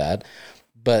settle for that,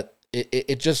 but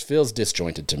it just feels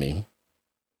disjointed to me.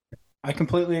 I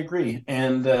completely agree.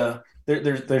 And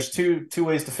there's two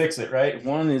ways to fix it, right?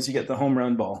 One is you get the home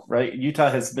run ball, right?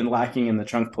 Utah has been lacking in the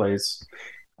chunk plays.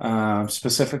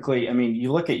 Specifically, I mean,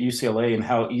 you look at UCLA and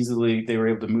how easily they were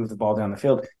able to move the ball down the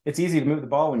field. It's easy to move the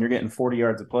ball when you're getting 40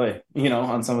 yards of play,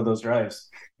 on some of those drives.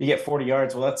 You get 40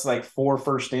 yards, well, that's like 4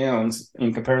 first downs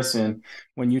in comparison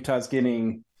when Utah's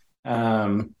getting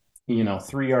 3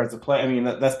 yards of play. I mean,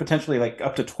 that's potentially like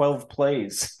up to 12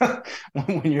 plays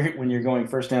when you're going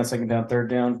first down, second down, third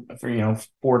down for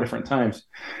 4 different times.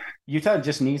 Utah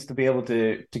just needs to be able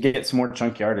to get some more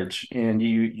chunk yardage, and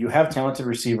you have talented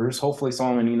receivers. Hopefully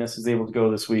Solomon Enos is able to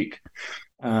go this week.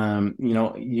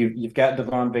 You've got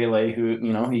Devon Vele, who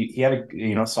he had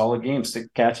a solid game, 6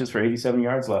 catches for 87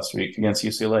 yards last week against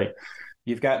UCLA.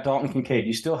 You've got Dalton Kincaid.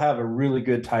 You still have a really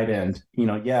good tight end.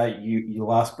 You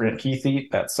lost Brent Keithy.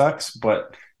 That sucks,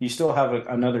 but you still have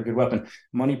another good weapon.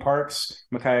 Money Parks,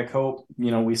 Micaiah Cope,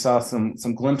 we saw some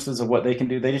glimpses of what they can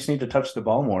do. They just need to touch the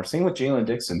ball more. Same with Jalen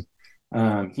Dixon.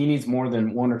 He needs more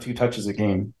than 1 or 2 touches a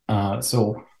game.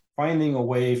 So finding a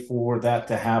way for that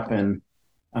to happen,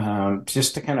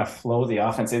 just to kind of flow the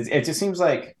offense. It just seems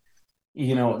like,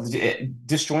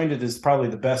 disjointed is probably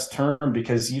the best term,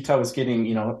 because Utah was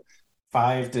getting,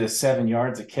 5 to 7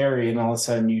 yards a carry, and all of a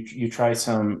sudden you try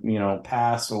some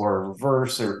pass or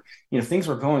reverse, or things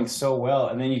were going so well,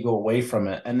 and then you go away from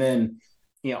it, and then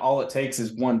all it takes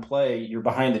is one play, you're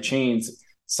behind the chains,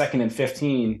 2nd and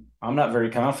 15. I'm not very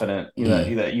confident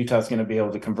that Utah's going to be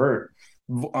able to convert.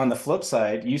 On the flip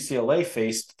side, UCLA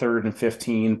faced 3rd and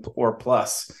 15 or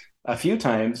plus a few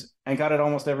times and got it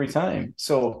almost every time.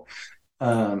 So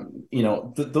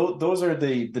those are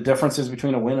the differences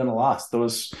between a win and a loss.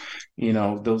 Those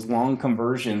long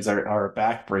conversions are a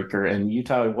backbreaker, and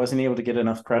Utah wasn't able to get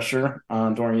enough pressure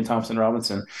on Dorian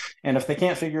Thompson-Robinson. And if they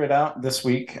can't figure it out this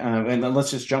week, and then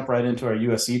let's just jump right into our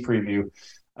USC preview,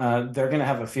 they're going to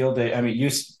have a field day. I mean,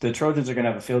 the Trojans are going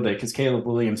to have a field day because Caleb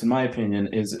Williams, in my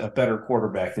opinion, is a better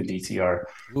quarterback than DTR.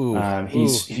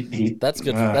 That's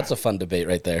good. That's a fun debate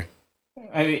right there.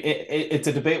 I mean, it's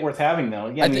a debate worth having, though.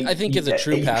 Yeah, I think as a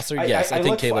true passer, yes, I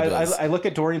think Caleb does. I look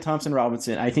at Dorian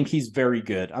Thompson-Robinson. I think he's very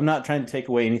good. I'm not trying to take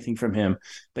away anything from him,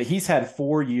 but he's had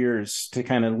 4 years to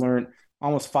kind of learn,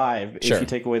 almost 5 if you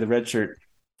take away the red shirt.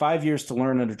 5 years to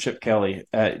learn under Chip Kelly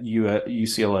at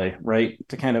UCLA, right?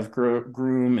 To kind of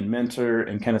groom and mentor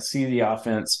and kind of see the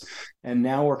offense. And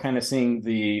now we're kind of seeing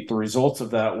the results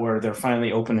of that, where they're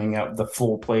finally opening up the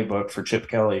full playbook for Chip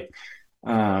Kelly.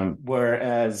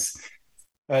 Whereas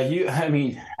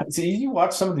you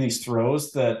watch some of these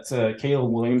throws that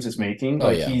Caleb Williams is making.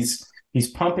 He's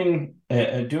pumping,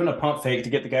 doing a pump fake to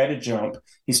get the guy to jump.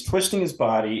 He's twisting his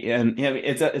body, and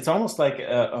it's almost like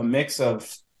a mix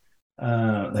of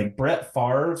like Brett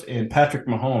Favre and Patrick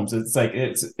Mahomes. It's like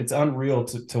it's unreal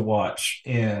to watch,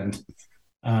 and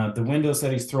the windows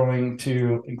that he's throwing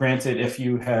to. Granted, if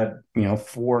you had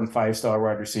 4 and 5 star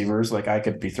wide receivers, like I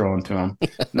could be throwing to him.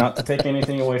 Not to take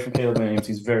anything away from Caleb Williams,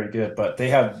 he's very good, but they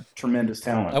have tremendous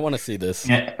talent. I want to see this.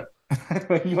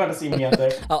 You want to see me out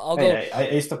there? I'll go. I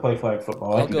used to play flag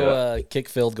football. I'll go kick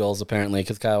field goals, apparently,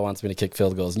 because Kyle wants me to kick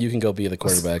field goals, and you can go be the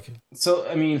quarterback. So,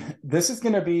 I mean, this is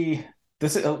going to be.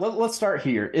 Let's start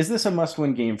here. Is this a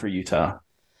must-win game for Utah?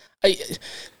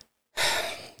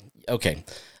 Okay.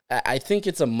 I think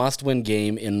it's a must-win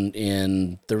game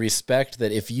in the respect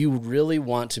that if you really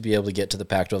want to be able to get to the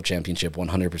Pac-12 championship,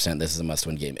 100%, this is a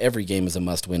must-win game. Every game is a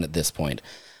must-win at this point.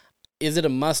 Is it a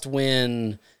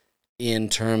must-win in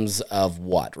terms of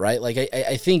what, right? Like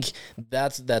I think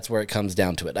that's where it comes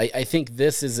down to it. I think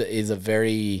this is a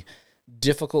very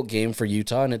difficult game for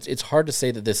Utah, and it's hard to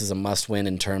say that this is a must-win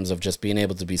in terms of just being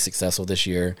able to be successful this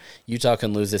year. Utah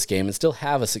can lose this game and still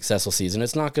have a successful season.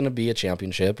 It's not going to be a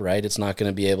championship, right? It's not going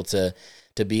to be able to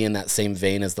be in that same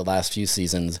vein as the last few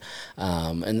seasons.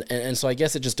 And so I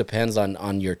guess it just depends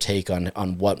on your take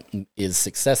on what is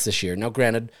success this year. Now,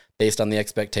 granted, based on the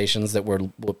expectations that were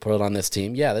put on this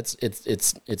team, yeah,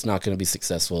 it's not going to be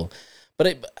successful.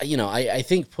 But I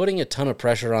think putting a ton of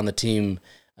pressure on the team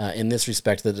in this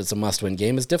respect that it's a must-win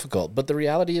game is difficult, but the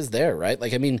reality is there, right?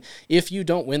 Like, I mean, if you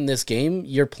don't win this game,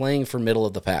 you're playing for middle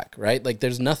of the pack, right? Like,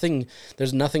 there's nothing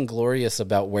glorious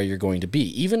about where you're going to be.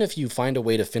 Even if you find a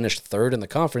way to finish third in the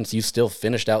conference, you still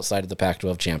finished outside of the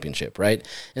Pac-12 championship, right?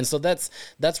 And so that's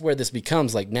where this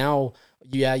becomes like now.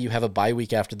 Yeah, you have a bye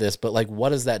week after this, but like, what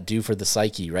does that do for the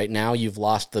psyche? Right now, you've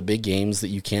lost the big games that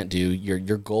you can't do.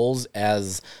 Your goals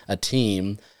as a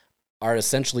team are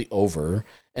essentially over.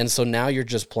 And so now you're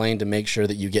just playing to make sure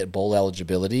that you get bowl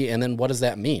eligibility. And then what does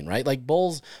that mean, right? Like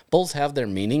bowls have their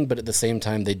meaning, but at the same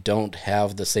time, they don't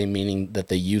have the same meaning that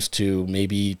they used to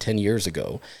maybe 10 years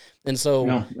ago. And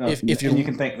so if you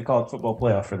can thank the college football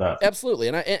playoff for that. Absolutely.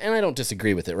 And I don't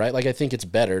disagree with it, right? Like, I think it's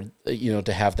better,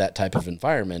 to have that type of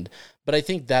environment, but I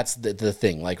think that's the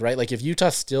thing, like, right? Like if Utah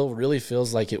still really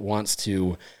feels like it wants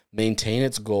to maintain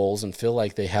its goals and feel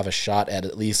like they have a shot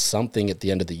at least something at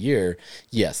the end of the year,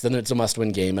 yes, then it's a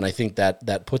must-win game. And I think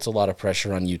that puts a lot of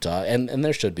pressure on Utah, and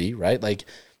there should be, right? Like,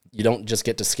 you don't just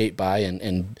get to skate by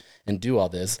and do all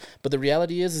this. But the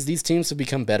reality is these teams have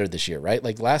become better this year, right?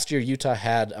 Like last year, Utah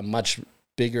had a much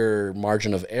bigger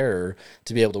margin of error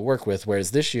to be able to work with,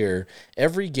 whereas this year,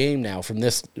 every game now from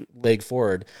this leg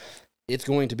forward, it's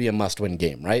going to be a must-win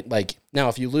game, right? Like, now,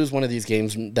 if you lose one of these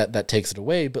games, that takes it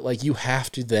away, but like, you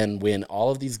have to then win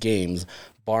all of these games,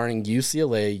 barring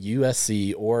UCLA,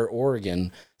 USC, or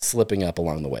Oregon slipping up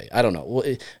along the way. I don't know.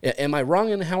 Well, am I wrong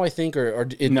in how I think, or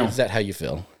No. Is that how you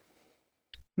feel?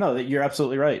 No, you're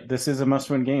absolutely right. This is a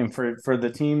must-win game for the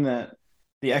team that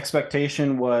the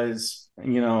expectation was, a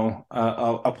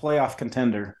playoff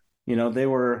contender. They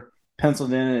were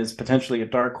penciled in as potentially a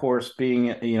dark horse, being,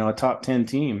 a top 10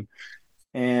 team.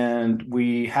 And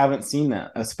we haven't seen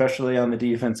that, especially on the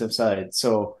defensive side.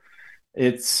 So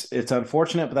it's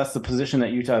unfortunate, but that's the position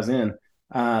that Utah's in.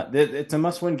 It's a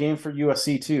must-win game for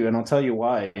USC too, and I'll tell you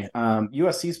why.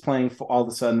 USC's playing all of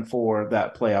a sudden for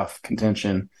that playoff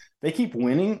contention. They keep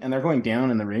winning, and they're going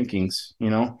down in the rankings.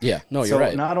 Yeah, no, you're so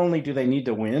right. Not only do they need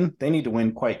to win, they need to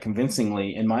win quite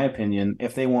convincingly, in my opinion,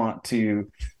 if they want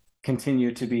to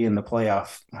continue to be in the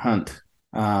playoff hunt.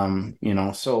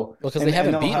 So because they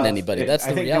haven't beaten anybody. That's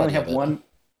the reality of it.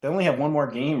 They only have one more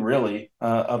game really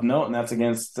of note, and that's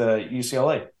against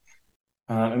UCLA.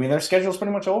 Their schedule's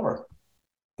pretty much over.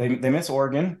 They miss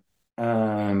Oregon.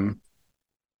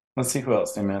 Let's see who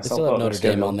else they miss. They still have Notre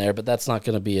Dame on there, but that's not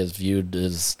going to be as viewed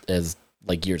as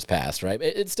like years past, right?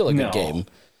 It's still a good game.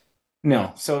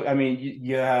 No. So,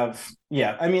 you have,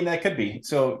 that could be.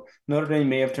 So Notre Dame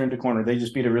may have turned a corner. They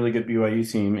just beat a really good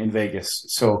BYU team in Vegas.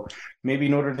 So maybe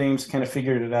Notre Dame's kind of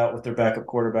figured it out with their backup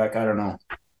quarterback. I don't know.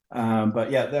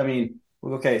 But yeah,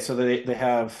 okay. So they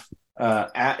have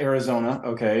at Arizona,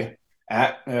 okay,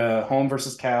 at home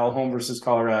versus Cal, home versus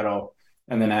Colorado,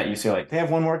 and then at UCLA. They have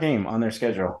one more game on their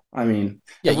schedule. You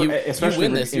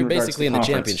win this, you're basically in the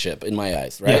championship in my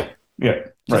eyes, right? Yeah.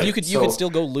 Right. You could still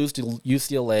go lose to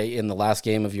UCLA in the last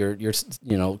game of your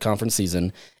conference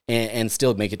season and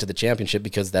still make it to the championship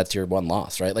because that's your one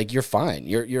loss, right? Like, you're fine.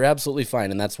 You're absolutely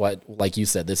fine, and that's why, like you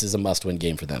said, this is a must-win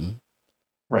game for them.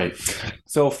 Right.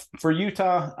 So for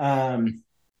Utah,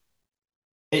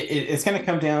 it's going to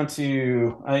come down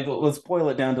to, let's boil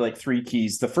it down to like three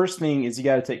keys. The first thing is you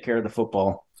got to take care of the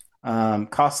football.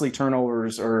 Costly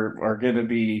turnovers are going to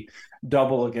be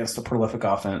double against a prolific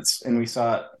offense, and we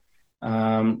saw it.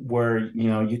 Where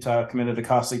Utah committed a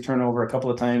costly turnover a couple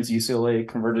of times, UCLA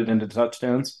converted into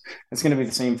touchdowns. It's going to be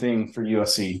the same thing for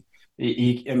USC.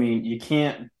 You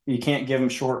can't give them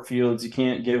short fields. You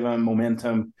can't give them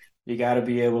momentum. You got to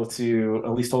be able to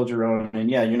at least hold your own. And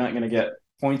yeah, you're not going to get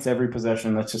points every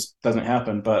possession. That just doesn't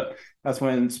happen. But that's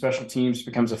when special teams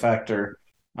becomes a factor.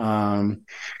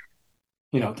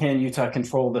 Can Utah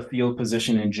control the field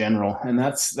position in general? And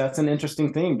that's an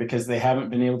interesting thing because they haven't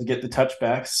been able to get the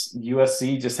touchbacks.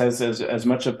 USC just has as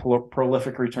much of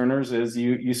prolific returners as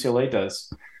UCLA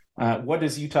does. What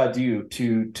does Utah do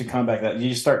to combat that? You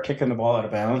just start kicking the ball out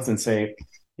of bounds and say,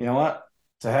 you know what?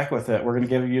 To heck with it. We're going to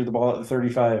give you the ball at the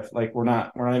 35. Like, we're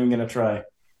not even going to try.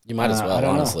 You might as well,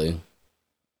 honestly.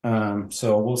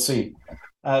 So we'll see.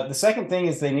 The second thing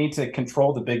is they need to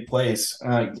control the big plays.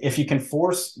 If you can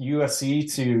force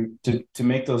USC to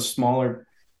make those smaller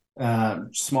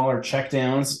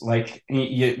checkdowns, like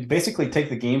you basically take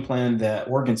the game plan that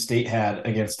Oregon State had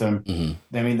against them.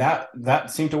 Mm-hmm. I mean,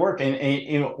 that seemed to work.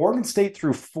 And Oregon State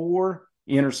threw 4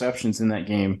 interceptions in that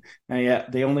game, and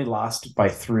yet they only lost by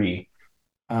 3.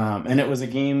 And it was a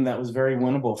game that was very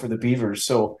winnable for the Beavers.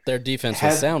 So their defense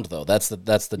was sound, though. That's the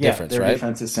difference, their right?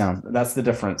 Defense is sound. That's the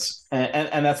difference,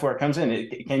 and that's where it comes in.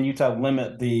 Can Utah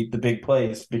limit the big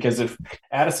plays? Because if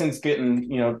Addison's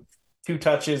getting 2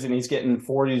 touches and he's getting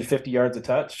 40 to 50 yards a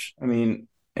touch, I mean,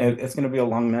 it's going to be a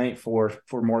long night for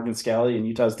Morgan Scalley and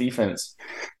Utah's defense.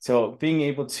 So being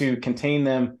able to contain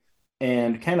them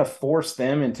and kind of force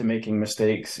them into making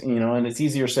mistakes, and it's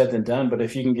easier said than done. But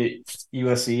if you can get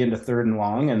USC into 3rd and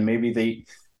long, and maybe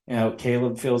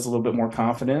Caleb feels a little bit more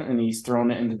confident and he's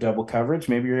thrown it into double coverage,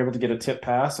 maybe you're able to get a tip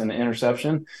pass and an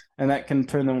interception, and that can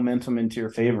turn the momentum into your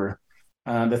favor.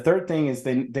 The third thing is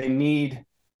they need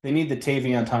the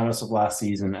Tavion Thomas of last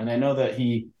season. And I know that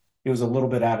he was a little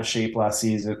bit out of shape last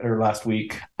season or last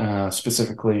week,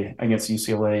 specifically against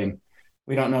UCLA. And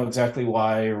we don't know exactly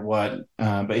why or what,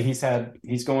 but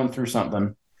he's going through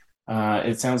something.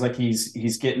 It sounds like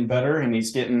he's getting better, and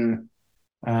he's getting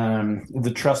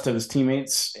the trust of his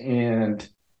teammates. And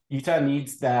Utah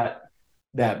needs that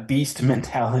beast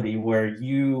mentality where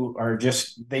you are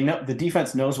they know the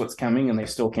defense knows what's coming and they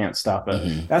still can't stop it.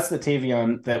 Mm-hmm. That's the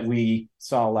Tavion that we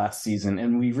saw last season,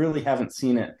 and we really haven't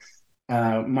seen it,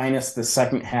 minus the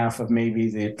second half of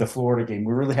maybe the Florida game.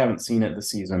 We really haven't seen it this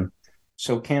season.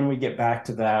 So can we get back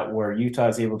to that where Utah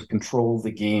is able to control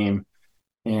the game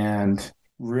and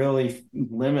really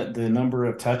limit the number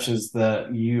of touches that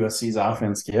USC's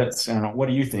offense gets? What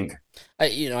do you think? I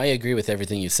agree with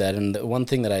everything you said. And the one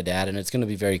thing that I'd add, and it's going to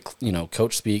be very,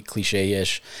 coach speak,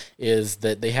 cliche-ish, is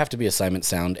that they have to be assignment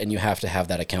sound, and you have to have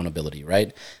that accountability,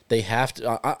 right? They have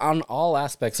to, on all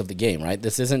aspects of the game, right?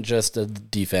 This isn't just a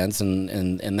defense,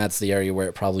 and that's the area where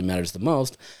it probably matters the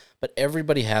most. But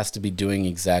everybody has to be doing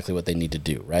exactly what they need to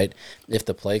do, right? If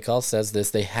the play call says this,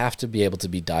 they have to be able to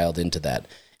be dialed into that,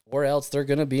 or else they're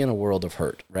going to be in a world of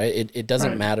hurt, right? It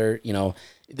doesn't matter,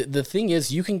 The thing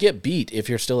is, you can get beat if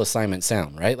you're still assignment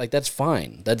sound, right? Like, that's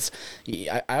fine.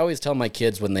 I always tell my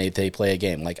kids when they play a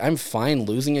game, like, I'm fine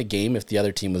losing a game if the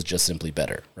other team was just simply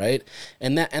better, right?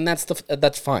 And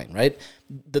that's fine, right?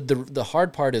 The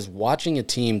hard part is watching a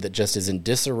team that just is in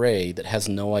disarray, that has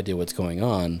no idea what's going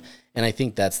on. And I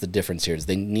think that's the difference here, is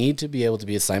they need to be able to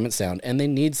be assignment sound, and they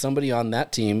need somebody on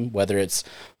that team, whether it's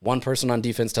one person on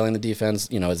defense telling the defense,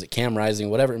 is it Cam Rising,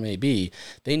 whatever it may be,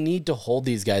 they need to hold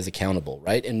these guys accountable,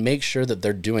 right? And make sure that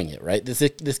they're doing it, right?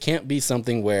 This can't be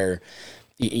something where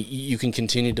you can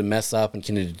continue to mess up and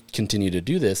continue to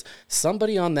do this.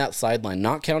 Somebody on that sideline,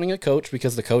 not counting a coach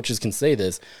because the coaches can say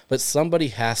this, but somebody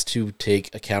has to take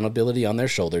accountability on their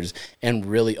shoulders and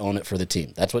really own it for the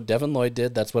team. That's what Devin Lloyd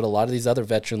did. That's what a lot of these other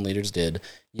veteran leaders did.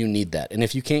 You need that. And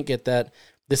if you can't get that,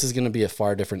 this is going to be a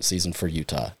far different season for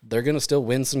Utah. They're going to still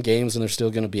win some games, and they're still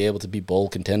going to be able to be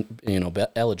bowl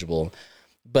eligible.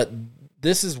 But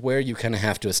this is where you kind of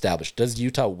have to establish, does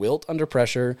Utah wilt under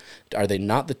pressure? Are they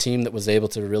not the team that was able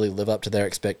to really live up to their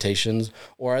expectations?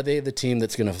 Or are they the team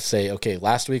that's going to say, okay,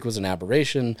 last week was an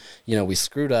aberration, we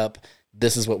screwed up,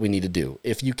 this is what we need to do?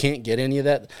 If you can't get any of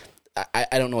that,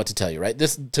 I don't know what to tell you, right?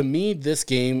 To me, this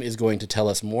game is going to tell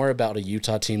us more about a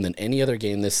Utah team than any other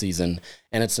game this season,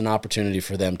 and it's an opportunity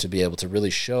for them to be able to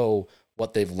really show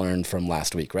what they've learned from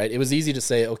last week, right? It was easy to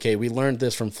say, okay, we learned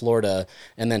this from Florida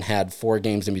and then had 4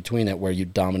 games in between it where you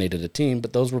dominated a team,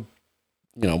 but those were,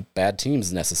 bad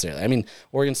teams necessarily. I mean,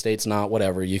 Oregon State's not,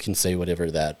 whatever, you can say whatever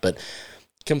that, but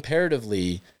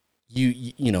comparatively,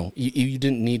 you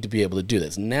didn't need to be able to do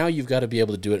this. Now you've got to be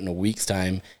able to do it in a week's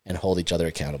time and hold each other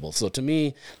accountable. So to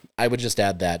me, I would just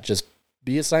add that, just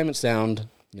be assignment sound,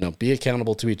 be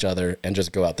accountable to each other, and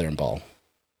just go out there and ball.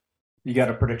 You got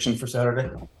a prediction for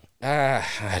Saturday?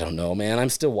 I don't know, man. I'm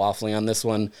still waffling on this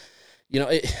one.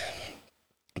 The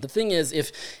thing is,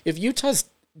 if Utah's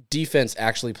defense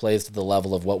actually plays to the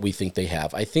level of what we think they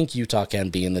have, I think Utah can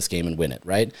be in this game and win it,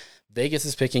 right? Vegas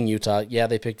is picking Utah. Yeah,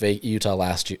 they picked Utah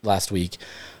last week.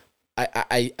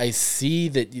 I see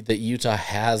that Utah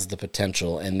has the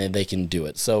potential and then they can do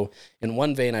it. So in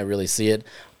one vein, I really see it.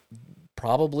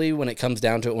 Probably when it comes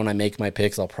down to it, when I make my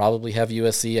picks, I'll probably have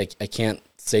USC. I can't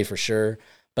say for sure.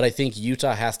 But I think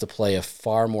Utah has to play a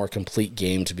far more complete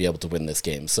game to be able to win this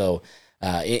game. So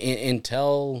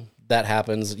until that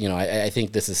happens, I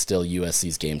think this is still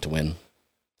USC's game to win.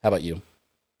 How about you?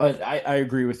 I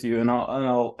agree with you, and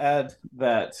I'll add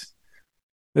that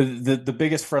The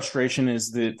biggest frustration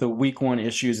is the week one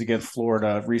issues against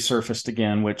Florida resurfaced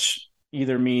again, which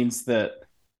either means that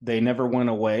they never went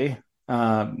away,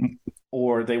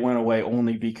 or they went away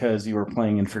only because you were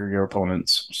playing inferior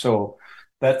opponents. So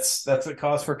that's a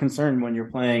cause for concern when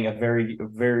you're playing a very,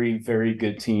 very, very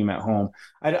good team at home.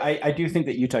 I do think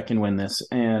that Utah can win this,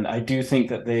 and I do think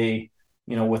that they,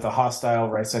 with a hostile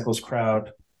Rice Eccles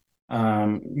crowd,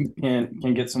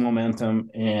 can get some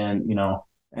momentum and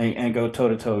and go toe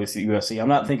to toe with the USC. I'm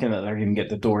not thinking that they're going to get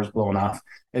the doors blown off.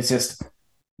 It's just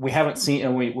we haven't seen,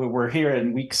 and we're here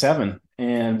in week 7,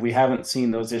 and we haven't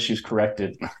seen those issues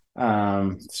corrected.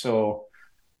 So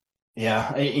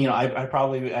yeah, I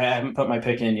haven't put my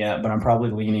pick in yet, but I'm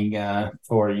probably leaning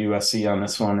for USC on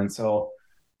this one, and so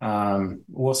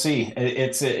we'll see.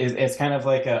 It's kind of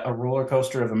like a roller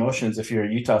coaster of emotions if you're a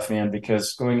Utah fan,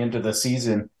 because going into the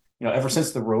season, ever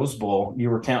since the Rose Bowl, you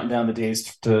were counting down the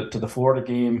days to the Florida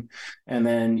game, and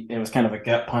then it was kind of a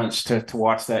gut punch to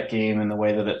watch that game and the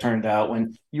way that it turned out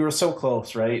when you were so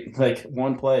close, right? Like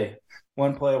one play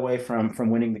away from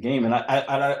winning the game. And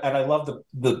I love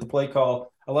the play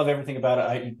call. I love everything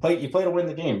about it. You play to win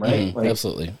the game, right? Mm-hmm,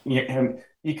 absolutely.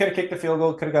 You could have kicked the field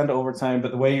goal, could have gone to overtime,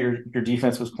 but the way your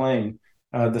defense was playing,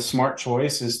 the smart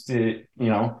choice is to,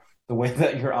 the way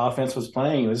that your offense was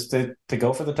playing was to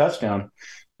go for the touchdown.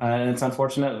 And it's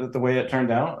unfortunate that the way it turned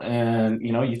out. And,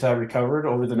 Utah recovered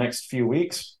over the next few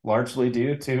weeks, largely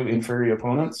due to inferior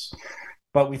opponents.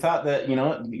 But we thought that,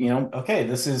 okay,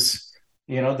 this is,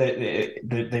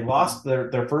 they lost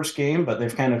their first game, but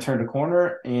they've kind of turned a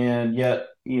corner. And yet,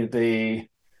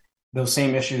 those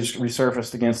same issues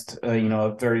resurfaced against,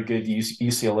 a very good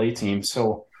UCLA team.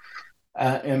 So,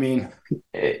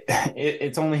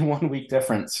 it's only 1 week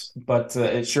difference, but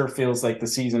it sure feels like the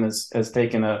season has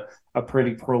taken a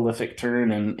pretty prolific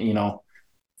turn, and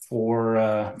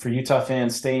for Utah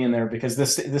fans, stay in there, because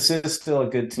this is still a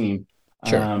good team.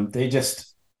 Sure. They're just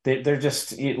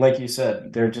like you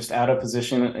said, they're just out of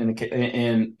position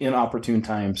in inopportune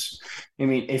times.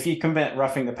 If you commit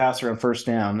roughing the passer on first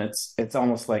down, it's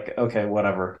almost like, okay,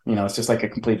 whatever. It's just like a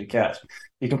completed catch.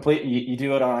 You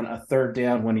do it on a third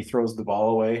down when he throws the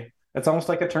ball away. It's almost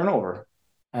like a turnover,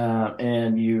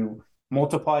 and you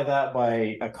multiply that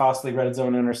by a costly red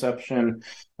zone interception,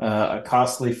 a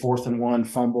costly 4th and 1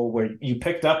 fumble where you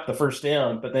picked up the first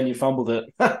down, but then you fumbled it.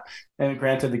 And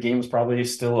granted, the game was probably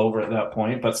still over at that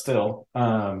point, but still,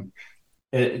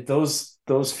 those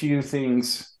few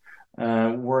things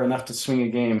were enough to swing a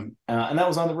game, and that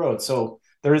was on the road. So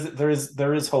there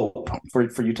is hope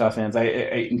for Utah fans. I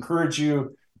encourage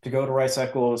you to go to Rice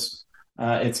Eccles.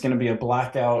 It's going to be a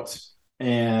blackout,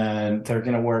 and they're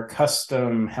going to wear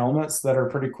custom helmets that are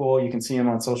pretty cool. You can see him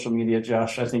on social media.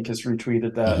 Josh, I think, has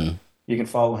retweeted that. Mm-hmm. You can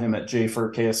follow him at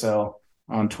JFurKSL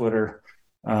on Twitter.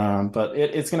 But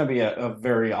it's going to be a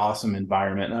very awesome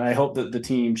environment. And I hope that the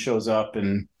team shows up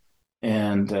and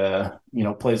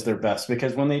plays their best,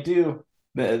 because when they do,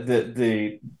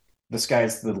 the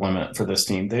sky's the limit for this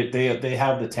team. They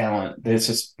have the talent. It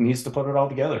just needs to put it all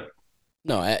together.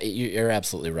 No, you're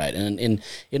absolutely right. And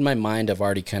in my mind, I've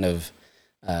already kind of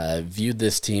viewed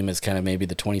this team as kind of maybe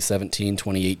the 2017,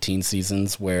 2018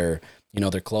 seasons where,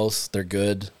 they're close, they're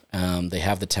good, they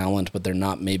have the talent, but they're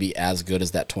not maybe as good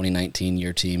as that 2019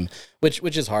 year team,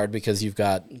 which is hard because you've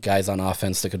got guys on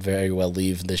offense that could very well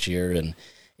leave this year,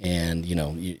 and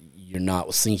you're not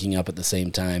syncing up at the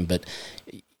same time. But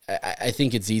I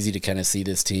think it's easy to kind of see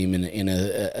this team in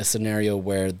a scenario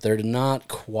where they're not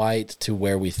quite to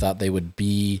where we thought they would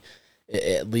be,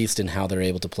 at least in how they're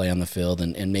able to play on the field,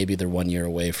 and maybe they're 1 year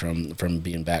away from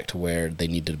being back to where they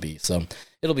need to be. So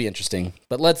it'll be interesting.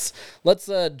 But let's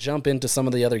jump into some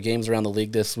of the other games around the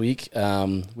league this week.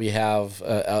 We have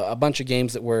a bunch of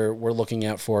games that we're looking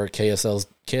at for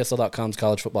KSL.com's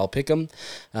College Football Pick'em.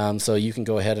 So you can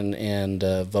go ahead and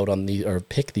vote on or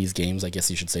pick these games. I guess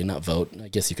you should say, not vote. I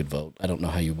guess you could vote. I don't know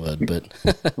how you would, but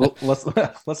well,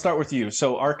 let's start with you.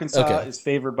 So Arkansas is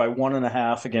favored by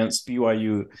 1.5 against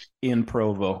BYU in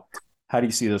Provo. How do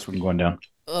you see this one going down?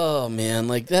 Oh man,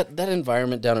 like that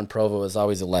environment down in Provo is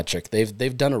always electric.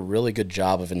 They've done a really good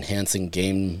job of enhancing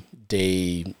game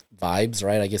day vibes,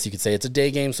 right? I guess you could say it's a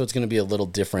day game, so it's going to be a little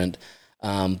different.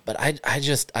 But I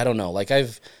don't know. Like I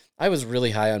was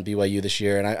really high on BYU this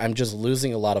year, and I'm just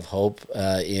losing a lot of hope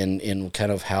in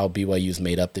kind of how BYU's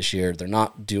made up this year. They're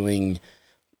not doing,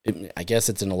 I guess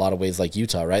it's in a lot of ways like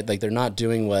Utah, right? Like they're not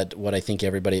doing what I think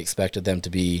everybody expected them to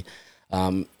be.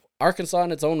 Arkansas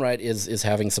in its own right is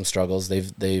having some struggles.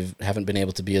 They haven't been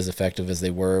able to be as effective as they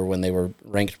were when they were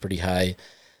ranked pretty high.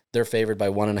 They're favored by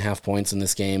 1.5 points in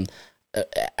this game.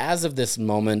 as of this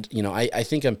moment, I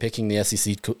think I'm picking the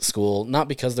SEC school, not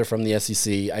because they're from the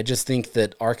SEC. I just think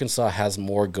that Arkansas has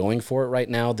more going for it right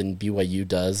now than BYU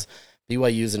does.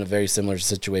 BYU's in a very similar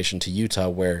situation to Utah,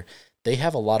 where they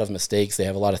have a lot of mistakes. They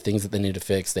have a lot of things that they need to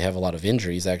fix. They have a lot of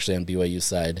injuries, actually, on BYU's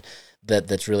side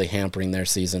that's really hampering their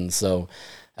season. So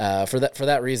for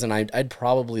that reason, I'd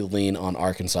probably lean on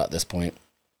Arkansas at this point.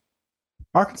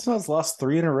 Arkansas has lost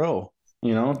 3 in a row.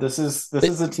 This is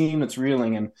a team that's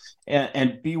reeling,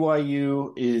 and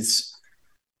BYU is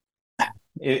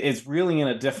reeling in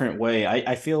a different way.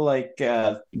 I feel like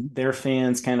their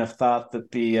fans kind of thought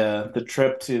that the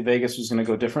trip to Vegas was going to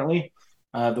go differently.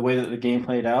 The way that the game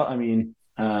played out, I mean,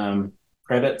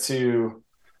 credit to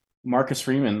Marcus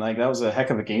Freeman. Like, that was a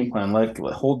heck of a game plan. Like,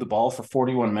 hold the ball for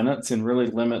 41 minutes and really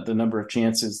limit the number of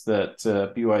chances that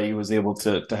BYU was able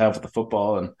to have with the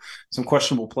football, and some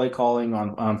questionable play calling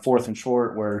on 4th and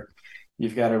short, where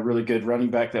you've got a really good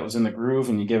running back that was in the groove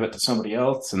and you give it to somebody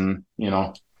else. And,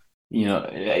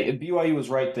 BYU was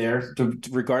right there to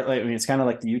regard. I mean, it's kind of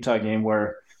like the Utah game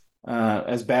where,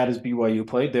 as bad as BYU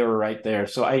played, they were right there.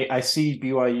 So I see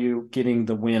BYU getting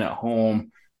the win at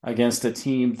home against a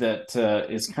team that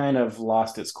is kind of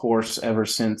lost its course ever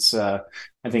since. I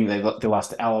think they lost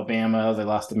to Alabama, they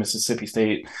lost to Mississippi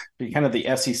State, kind of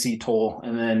the SEC toll,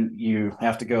 and then you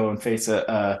have to go and face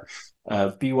a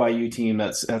BYU team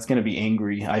that's going to be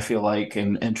angry, I feel like,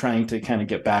 and trying to kind of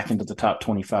get back into the top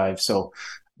 25. So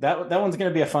that one's going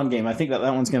to be a fun game. I think that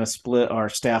one's going to split our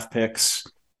staff picks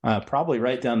probably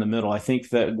right down the middle. I think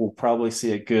that we'll probably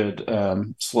see a good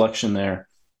selection there.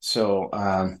 So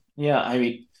yeah, I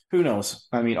mean, who knows?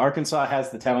 I mean, Arkansas has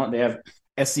the talent. They have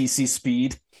SEC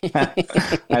speed. I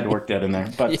had to work that in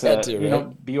there, but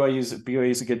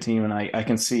BYU's a good team, and I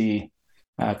can see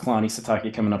Kalani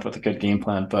Sitake coming up with a good game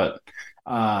plan. But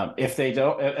if they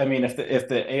don't, I mean, if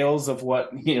the ails of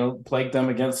what plagued them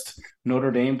against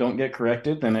Notre Dame don't get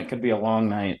corrected, then it could be a long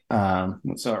night,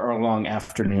 or a long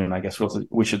afternoon, I guess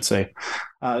we should say.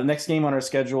 The next game on our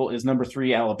schedule is number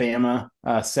 3 Alabama,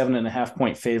 7.5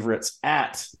 point favorites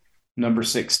at number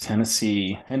 6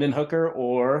 Tennessee. Hendon Hooker,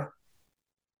 or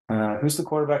who's the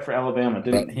quarterback for Alabama?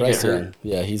 Didn't he get hurt?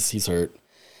 Yeah, he's hurt.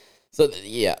 So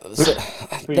yeah,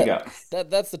 who you got?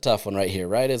 That's the tough one right here,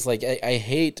 right? It's like I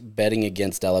hate betting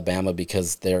against Alabama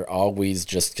because they're always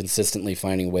just consistently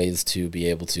finding ways to be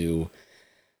able to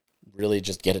really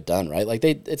just get it done, right? Like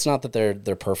it's not that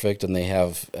they're perfect and they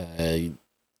have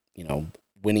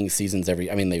winning seasons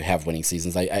they have winning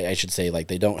seasons. I should say, like,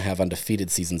 they don't have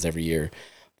undefeated seasons every year.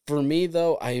 For me,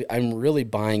 though, I'm really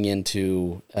buying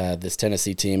into this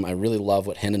Tennessee team. I really love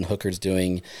what Hendon Hooker's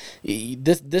doing.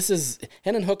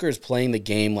 Hendon Hooker is playing the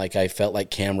game like I felt like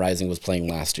Cam Rising was playing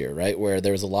last year, right? Where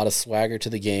there was a lot of swagger to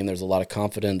the game, there's a lot of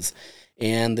confidence,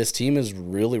 and this team is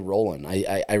really rolling.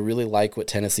 I really like what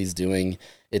Tennessee's doing.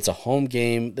 It's a home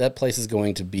game. That place is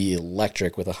going to be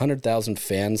electric with 100,000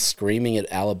 fans screaming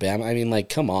at Alabama. I mean, like,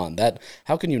 come on.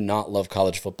 How can you not love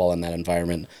college football in that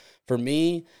environment? For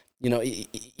me,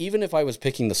 even if I was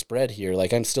picking the spread here,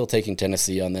 like, I'm still taking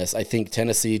Tennessee on this. I think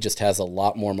Tennessee just has a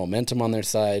lot more momentum on their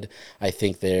side. I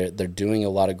think they're doing a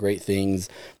lot of great things.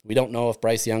 We don't know if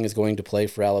Bryce Young is going to play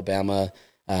for Alabama.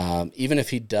 Even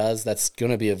if he does, that's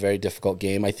going to be a very difficult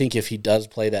game. I think if he does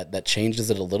play, that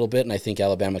changes it a little bit, and I think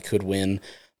Alabama could win.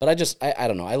 But I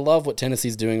don't know. I love what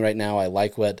Tennessee's doing right now. I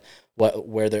like where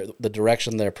the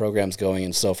direction their program's going,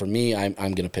 and so for me, I'm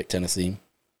going to pick Tennessee.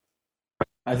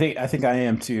 I think I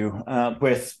am too.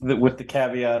 With the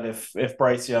caveat, if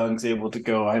Bryce Young's able to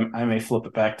go, I may flip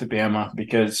it back to Bama,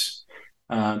 because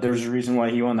there's a reason why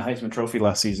he won the Heisman Trophy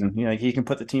last season. He can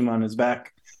put the team on his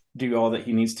back, do all that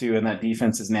he needs to, and that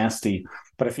defense is nasty.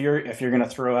 But if you're going to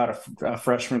throw out a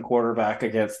freshman quarterback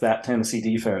against that Tennessee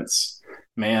defense,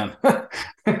 man,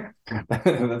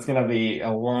 that's going to be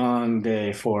a long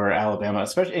day for Alabama.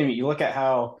 Especially, I mean, you look at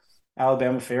how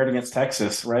Alabama fared against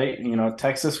Texas, right?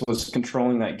 Texas was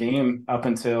controlling that game up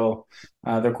until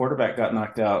their quarterback got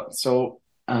knocked out. So,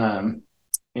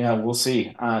 we'll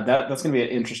see. That's going to be an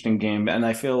interesting game. And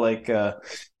I feel like,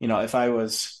 if I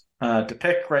was to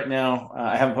pick right now,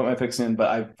 I haven't put my picks in, but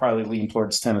I probably lean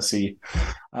towards Tennessee.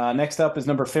 Next up is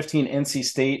number 15, NC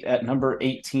State, at number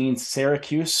 18,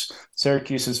 Syracuse.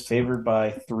 Syracuse is favored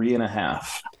by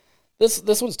 3.5.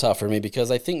 This one's tough for me because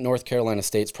I think North Carolina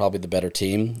State's probably the better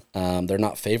team. They're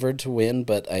not favored to win,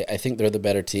 but I think they're the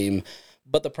better team.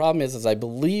 But the problem is I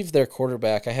believe their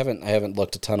quarterback, I haven't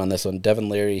looked a ton on this one, Devin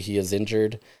Leary, he is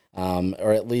injured,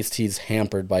 or at least he's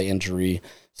hampered by injury.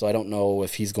 So I don't know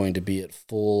if he's going to be at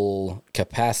full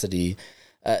capacity.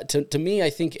 To me,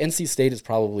 I think NC State is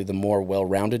probably the more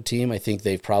well-rounded team. I think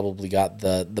they've probably got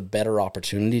the better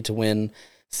opportunity to win.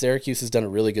 Syracuse has done a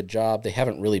really good job. They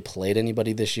haven't really played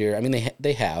anybody this year. I mean,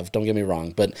 they have, don't get me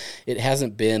wrong, but it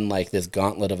hasn't been like this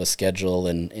gauntlet of a schedule,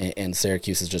 and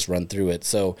Syracuse has just run through it.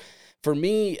 So for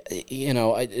me,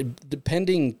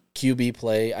 depending QB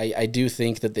play, I do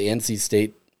think that the NC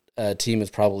State team is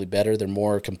probably better. They're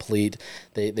more complete.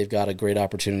 They've got a great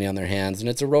opportunity on their hands, and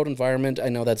it's a road environment. I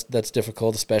know that's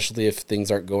difficult, especially if things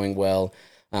aren't going well.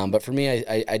 But for me,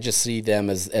 I just see them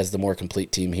as the more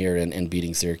complete team here and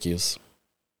beating Syracuse.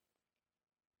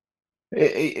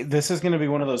 This is going to be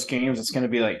one of those games. It's going to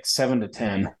be like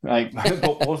 7-10. Like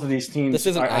both of these teams. This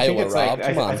isn't Iowa, Rob.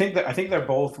 Come on. I think they're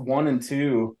both 1 and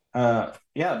 2.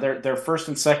 They're first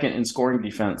and second in scoring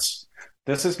defense.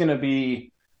 This is going to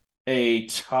be a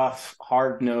tough,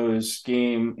 hard-nosed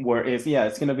game where it's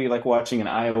going to be like watching an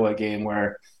Iowa game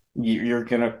where you're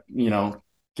going to,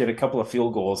 get a couple of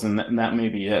field goals and that may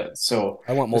be it. So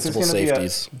I want multiple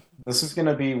safeties. This is going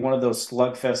to be one of those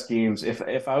slugfest games.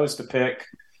 If I was to pick,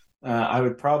 I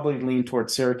would probably lean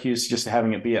towards Syracuse, just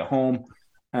having it be at home.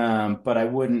 But I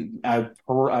wouldn't. I'm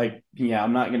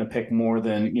not going to pick more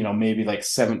than maybe like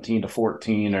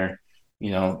 17-14 or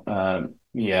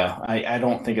I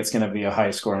don't think it's going to be a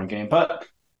high scoring game. But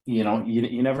you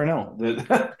never know.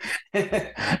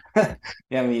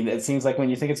 I mean, it seems like when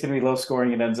you think it's going to be low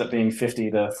scoring, it ends up being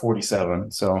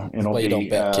 50-47. So it'll be. You don't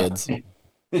bet, kids.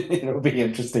 It'll be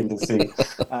interesting to see.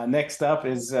 Next up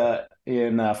is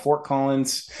in Fort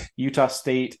Collins, Utah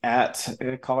State at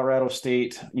Colorado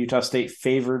State. Utah State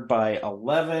favored by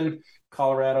 11.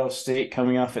 Colorado State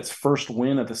coming off its first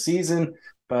win of the season,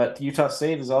 but Utah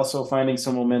State is also finding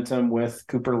some momentum with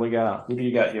Cooper Legal. Who do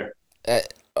you got here?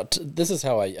 This is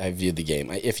how I view the game.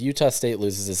 If Utah State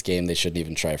loses this game, they shouldn't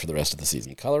even try for the rest of the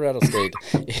season. Colorado State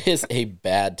is a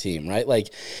bad team, right?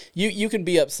 Like you can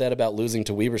be upset about losing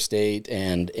to Weber State,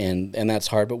 and that's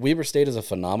hard. But Weber State is a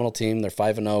phenomenal team. They're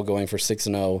 5-0, going for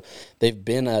 6-0. They've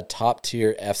been a top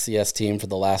tier FCS team for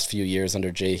the last few years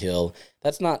under Jay Hill.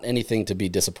 That's not anything to be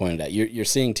disappointed at. You're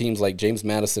seeing teams like James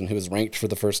Madison, who was ranked for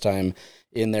the first time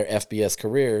in their FBS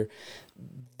career.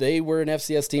 They were an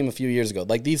FCS team a few years ago.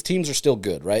 Like, these teams are still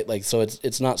good, right? Like, so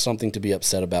it's not something to be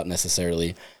upset about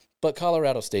necessarily. But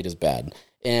Colorado State is bad.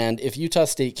 And if Utah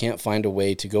State can't find a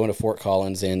way to go into Fort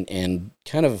Collins and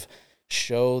kind of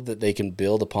show that they can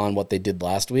build upon what they did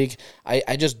last week,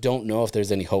 I just don't know if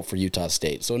there's any hope for Utah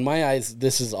State. So in my eyes,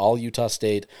 this is all Utah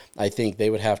State. I think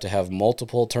they would have to have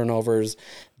multiple turnovers,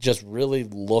 just really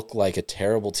look like a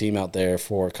terrible team out there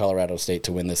for Colorado State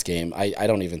to win this game. I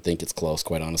don't even think it's close,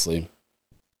 quite honestly.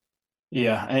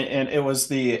 Yeah, and it was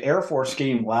the Air Force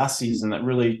game last season that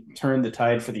really turned the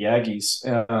tide for the Aggies.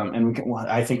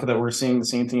 I think that we're seeing the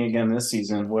same thing again this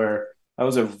season, where that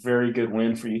was a very good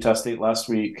win for Utah State last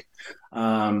week.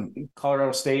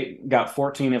 Colorado State got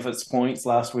 14 of its points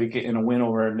last week in a win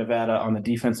over Nevada on the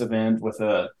defensive end with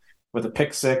a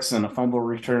pick six and a fumble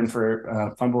return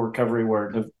for fumble recovery,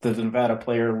 where the Nevada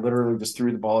player literally just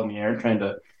threw the ball in the air trying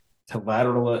to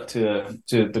lateral it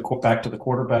back to the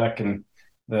quarterback, and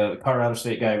the Colorado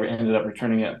State guy ended up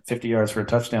returning it 50 yards for a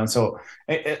touchdown. So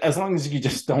as long as you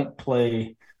just don't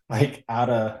play like out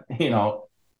of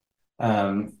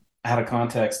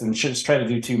context and just try to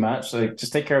do too much, so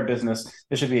just take care of business,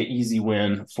 this should be an easy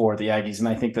win for the Aggies. And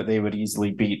I think that they would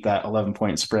easily beat that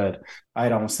 11-point spread.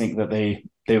 I'd almost think that they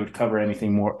would cover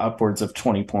anything more upwards of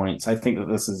 20 points. I think that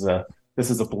this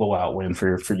is a blowout win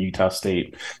for Utah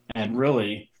State, and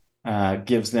really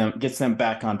gets them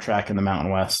back on track in the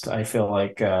Mountain West. I feel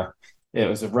like it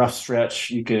was a rough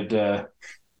stretch. You could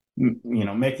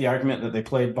make the argument that they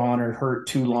played Bonner hurt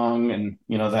too long, and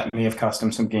that may have cost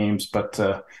him some games, but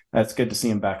that's good to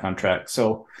see him back on track.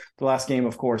 So the last game,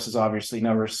 of course, is obviously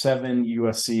number 7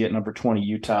 USC at number 20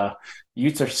 Utah.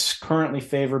 Utes are currently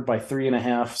favored by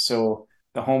 3.5, so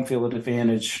the home field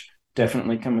advantage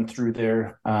definitely coming through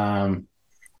there.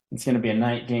 It's going to be a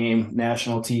night game,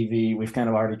 national TV. We've kind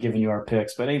of already given you our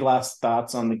picks, but any last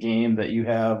thoughts on the game that you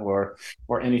have, or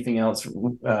anything else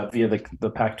via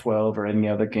the Pac-12 or any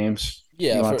other games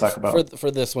you want to talk about?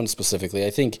 For this one specifically,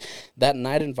 I think that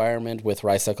night environment with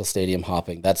Rice-Eccles Stadium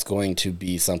hopping, that's going to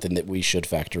be something that we should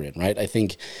factor in, right? I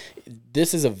think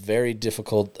this is a very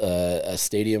difficult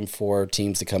stadium for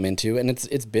teams to come into, and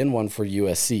it's been one for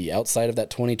USC. Outside of that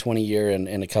 2020 year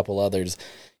and a couple others,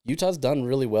 Utah's done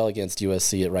really well against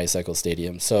USC at Rice-Eccles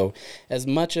Stadium. So as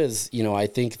much as, I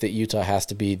think that Utah has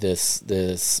to be this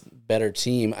better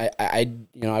team, I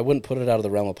wouldn't put it out of the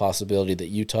realm of possibility that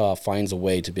Utah finds a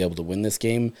way to be able to win this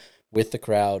game with the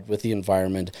crowd, with the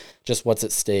environment, just what's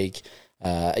at stake.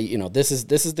 This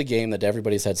is the game that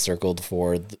everybody's had circled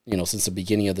for, since the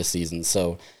beginning of the season.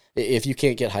 So if you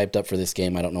can't get hyped up for this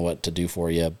game, I don't know what to do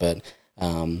for you, but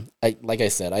Like I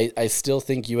said, I still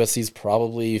think USC's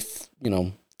probably,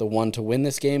 the one to win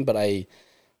this game, but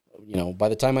by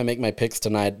the time I make my picks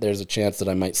tonight, there's a chance that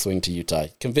I might swing to Utah.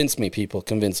 Convince me, people.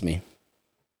 Convince me.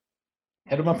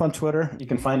 Hit him up on Twitter. You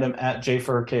can find him at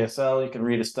JFurKSL. You can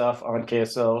read his stuff on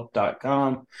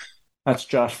KSL.com. That's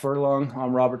Josh Furlong.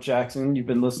 I'm Robert Jackson. You've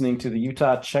been listening to the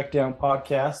Utah Checkdown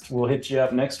Podcast. We'll hit you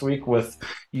up next week with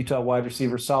Utah wide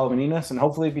receiver Solomon Enos, and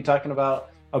hopefully be talking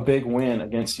about a big win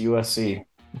against USC.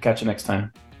 We'll catch you next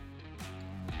time.